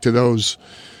back to those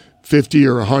 50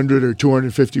 or 100 or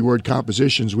 250 word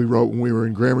compositions we wrote when we were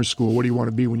in grammar school, what do you want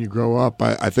to be when you grow up?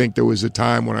 I think there was a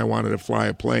time when I wanted to fly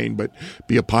a plane, but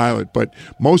be a pilot. But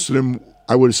most of them,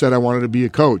 I would have said I wanted to be a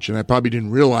coach, and I probably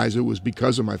didn't realize it was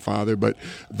because of my father. But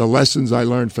the lessons I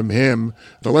learned from him,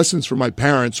 the lessons from my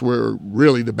parents, were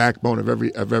really the backbone of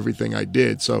everything I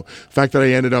did. So the fact that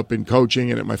I ended up in coaching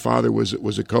and that my father was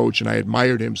a coach and I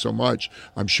admired him so much,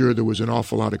 I'm sure there was an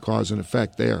awful lot of cause and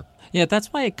effect there. Yeah,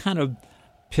 that's why it kind of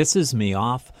pisses me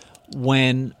off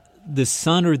when the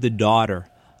son or the daughter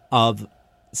of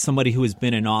somebody who has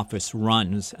been in office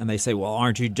runs and they say, well,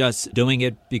 aren't you just doing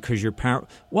it because your parent?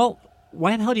 Well,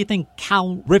 why the hell do you think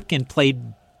Cal Ripken played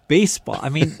baseball? I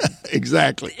mean,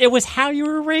 exactly. It was how you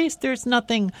were raised. There's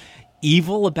nothing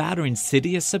evil about or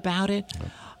insidious about it.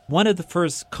 One of the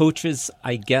first coaches,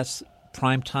 I guess,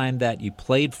 primetime that you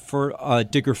played for,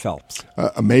 Digger Phelps.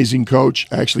 Amazing coach.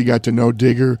 I actually got to know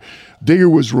Digger. Digger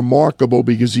was remarkable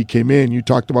because he came in. You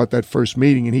talked about that first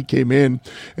meeting, and he came in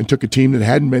and took a team that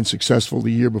hadn't been successful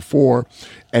the year before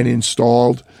and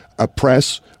installed a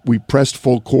press. We pressed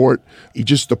full court. He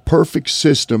just the perfect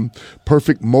system,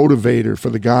 perfect motivator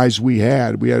for the guys we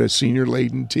had. We had a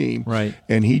senior-laden team. Right.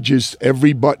 And he just,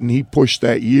 every button he pushed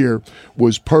that year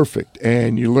was perfect.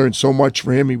 And you learned so much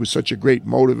from him. He was such a great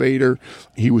motivator.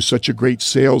 He was such a great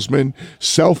salesman.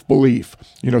 Self-belief.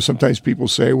 You know, sometimes people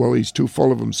say, well, he's too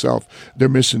full of himself. They're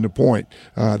missing the point.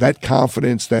 That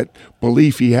confidence, that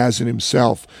belief he has in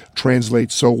himself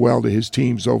translates so well to his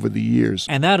teams over the years.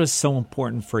 And that is so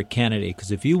important for a candidate,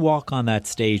 because if you walk on that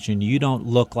stage and you don't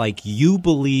look like you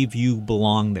believe you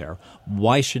belong there,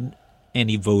 why should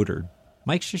any voter?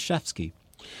 Mike Krzyzewski.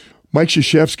 Mike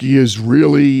Krzyzewski is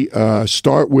really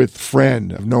start with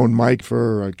friend. I've known Mike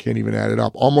for, I can't even add it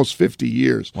up, almost 50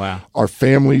 years. Wow. Our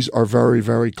families are very,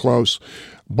 very close.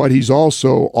 But he's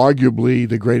also arguably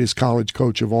the greatest college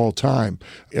coach of all time.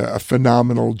 A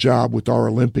phenomenal job with our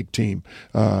Olympic team.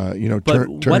 Turned it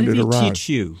around. What did he teach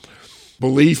you?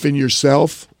 Belief in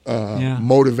yourself.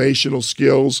 Motivational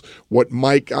skills. What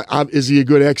Mike is he a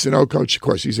good X and O coach? Of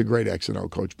course, he's a great X and O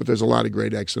coach. But there's a lot of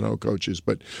great X and O coaches.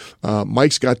 But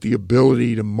Mike's got the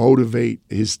ability to motivate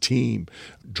his team,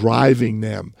 driving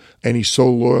them, and he's so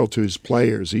loyal to his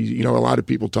players. A lot of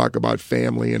people talk about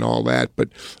family and all that, but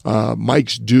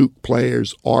Mike's Duke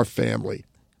players are family.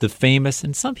 The famous,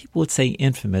 and some people would say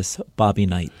infamous, Bobby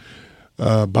Knight.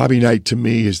 Bobby Knight, to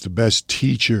me, is the best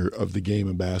teacher of the game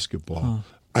of basketball.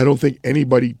 I don't think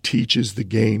anybody teaches the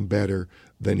game better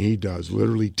than he does.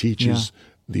 Literally teaches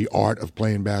the art of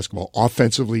playing basketball,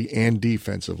 offensively and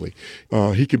defensively.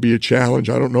 He could be a challenge.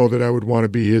 I don't know that I would want to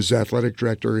be his athletic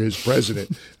director or his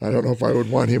president. I don't know if I would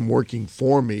want him working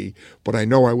for me, but I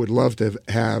know I would love to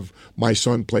have my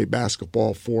son play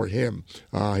basketball for him.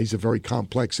 He's a very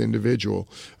complex individual,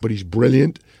 but he's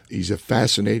brilliant. He's a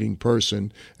fascinating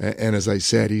person. And as I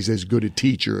said, he's as good a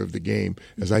teacher of the game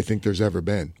as I think there's ever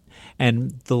been.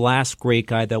 And the last great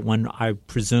guy that one I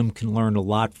presume can learn a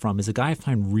lot from is a guy I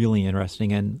find really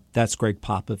interesting, and that's Greg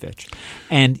Popovich.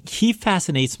 And he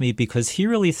fascinates me because he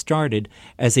really started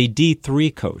as a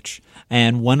D3 coach.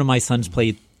 And one of my sons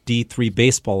played D3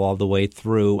 baseball all the way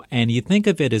through. And you think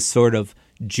of it as sort of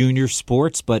junior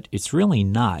sports, but it's really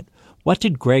not. What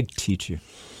did Greg teach you?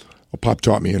 Well, Pop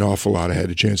taught me an awful lot. I had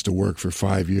a chance to work for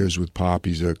 5 years with Pop.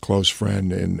 He's a close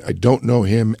friend, and I don't know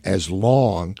him as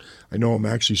long. I know him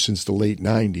actually since the late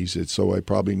 90s, so I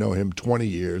probably know him 20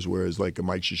 years, whereas like a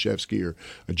Mike Krzyzewski or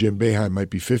a Jim Boeheim might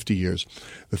be 50 years.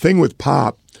 The thing with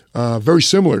Pop, very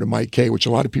similar to Mike Kay, which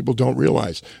a lot of people don't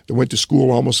realize. They went to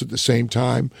school almost at the same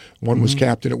time. One was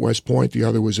captain at West Point. The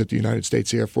other was at the United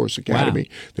States Air Force Academy.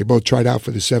 Wow. They both tried out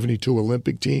for the 72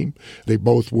 Olympic team. They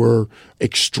both were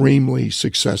extremely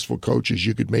successful coaches.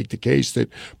 You could make the case that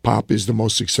Pop is the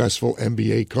most successful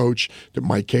NBA coach, that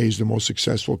Mike Kay is the most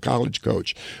successful college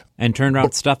coach. And turned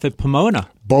around stuff at Pomona.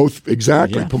 Both,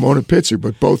 exactly, Yeah. Pomona, Pittsburgh,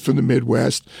 but both from the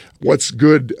Midwest. What's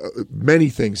good, many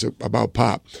things about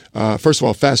Pop. First of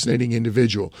all, fascinating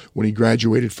individual. When he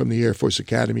graduated from the Air Force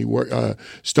Academy,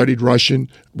 studied Russian,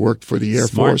 worked for the Air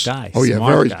Force. Guy. Oh, yeah,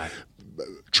 Smart very guy.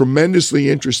 Tremendously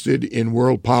interested in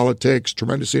world politics,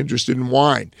 tremendously interested in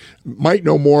wine. Might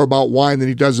know more about wine than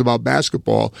he does about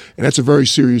basketball, and that's a very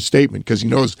serious statement because he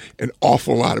knows an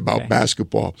awful lot about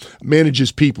basketball.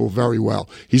 Manages people very well.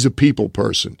 He's a people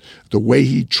person. The way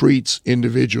he treats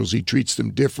individuals, he treats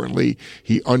them differently.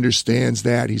 He understands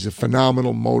that. He's a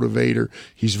phenomenal motivator.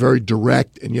 He's very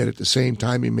direct, and yet at the same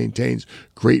time he maintains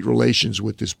great relations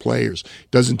with his players.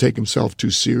 Doesn't take himself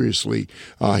too seriously.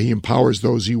 He empowers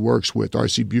those he works with.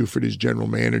 R.C. Buford is general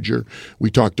manager.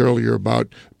 We talked earlier about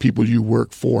people you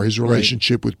work for. His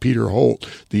relationship with Peter Holt,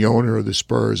 the owner of the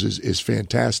Spurs, is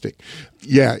fantastic.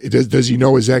 Yeah, does he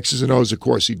know his X's and O's? Of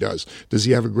course he does. Does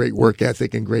he have a great work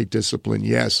ethic and great discipline?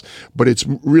 Yes. But it's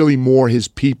really more his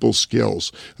people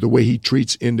skills, the way he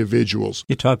treats individuals.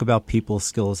 You talk about people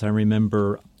skills. I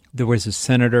remember there was a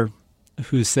senator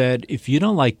who said, if you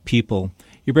don't like people,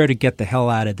 you better get the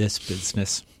hell out of this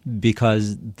business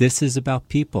because this is about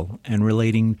people and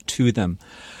relating to them.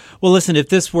 Well, listen, if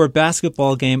this were a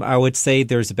basketball game, I would say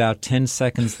there's about 10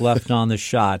 seconds left on the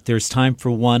shot. There's time for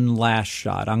one last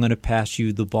shot. I'm going to pass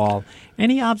you the ball.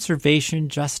 Any observation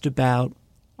just about,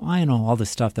 all the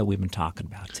stuff that we've been talking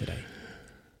about today?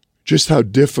 Just how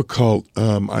difficult,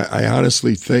 I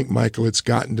honestly think, Michael, it's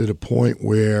gotten to the point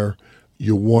where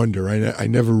you wonder. I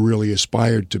never really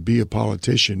aspired to be a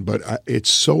politician, but it's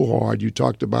so hard. You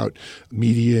talked about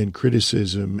media and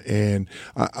criticism, and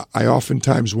I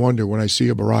oftentimes wonder when I see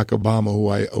a Barack Obama,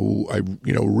 who I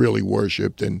really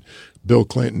worshipped, and Bill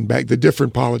Clinton, back the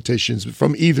different politicians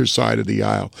from either side of the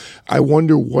aisle. I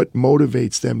wonder what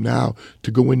motivates them now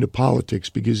to go into politics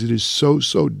because it is so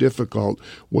difficult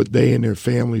what they and their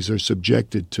families are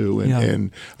subjected to.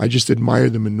 And I just admire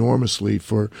them enormously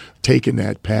for taking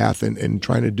that path and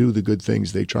trying to do the good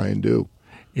things they try and do.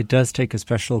 It does take a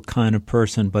special kind of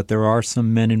person, but there are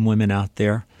some men and women out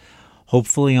there,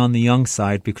 hopefully on the young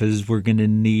side, because we're going to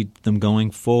need them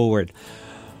going forward.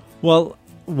 Well,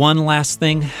 one last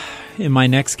thing. In my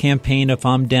next campaign, if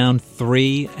I'm down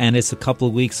 3 and it's a couple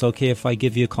of weeks, okay if I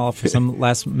give you a call for some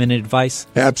last-minute advice?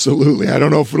 Absolutely. I don't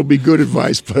know if it'll be good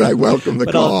advice, but I welcome the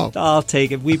call. I'll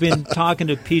take it. We've been talking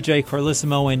to PJ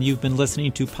Carlesimo, and you've been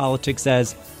listening to Politics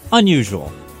as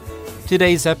Unusual.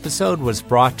 Today's episode was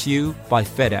brought to you by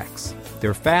FedEx.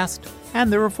 They're fast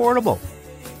and they're affordable.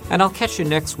 And I'll catch you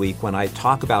next week when I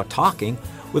talk about talking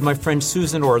with my friend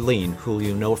Susan Orlean, who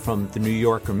you know from the New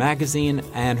Yorker magazine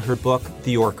and her book,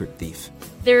 The Orchid Thief.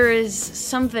 There is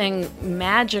something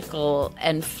magical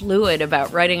and fluid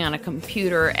about writing on a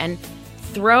computer and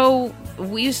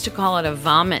we used to call it a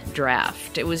vomit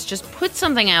draft. It was just put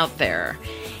something out there,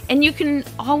 and you can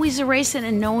always erase it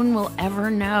and no one will ever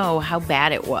know how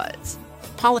bad it was.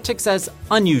 Politics as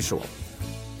Unusual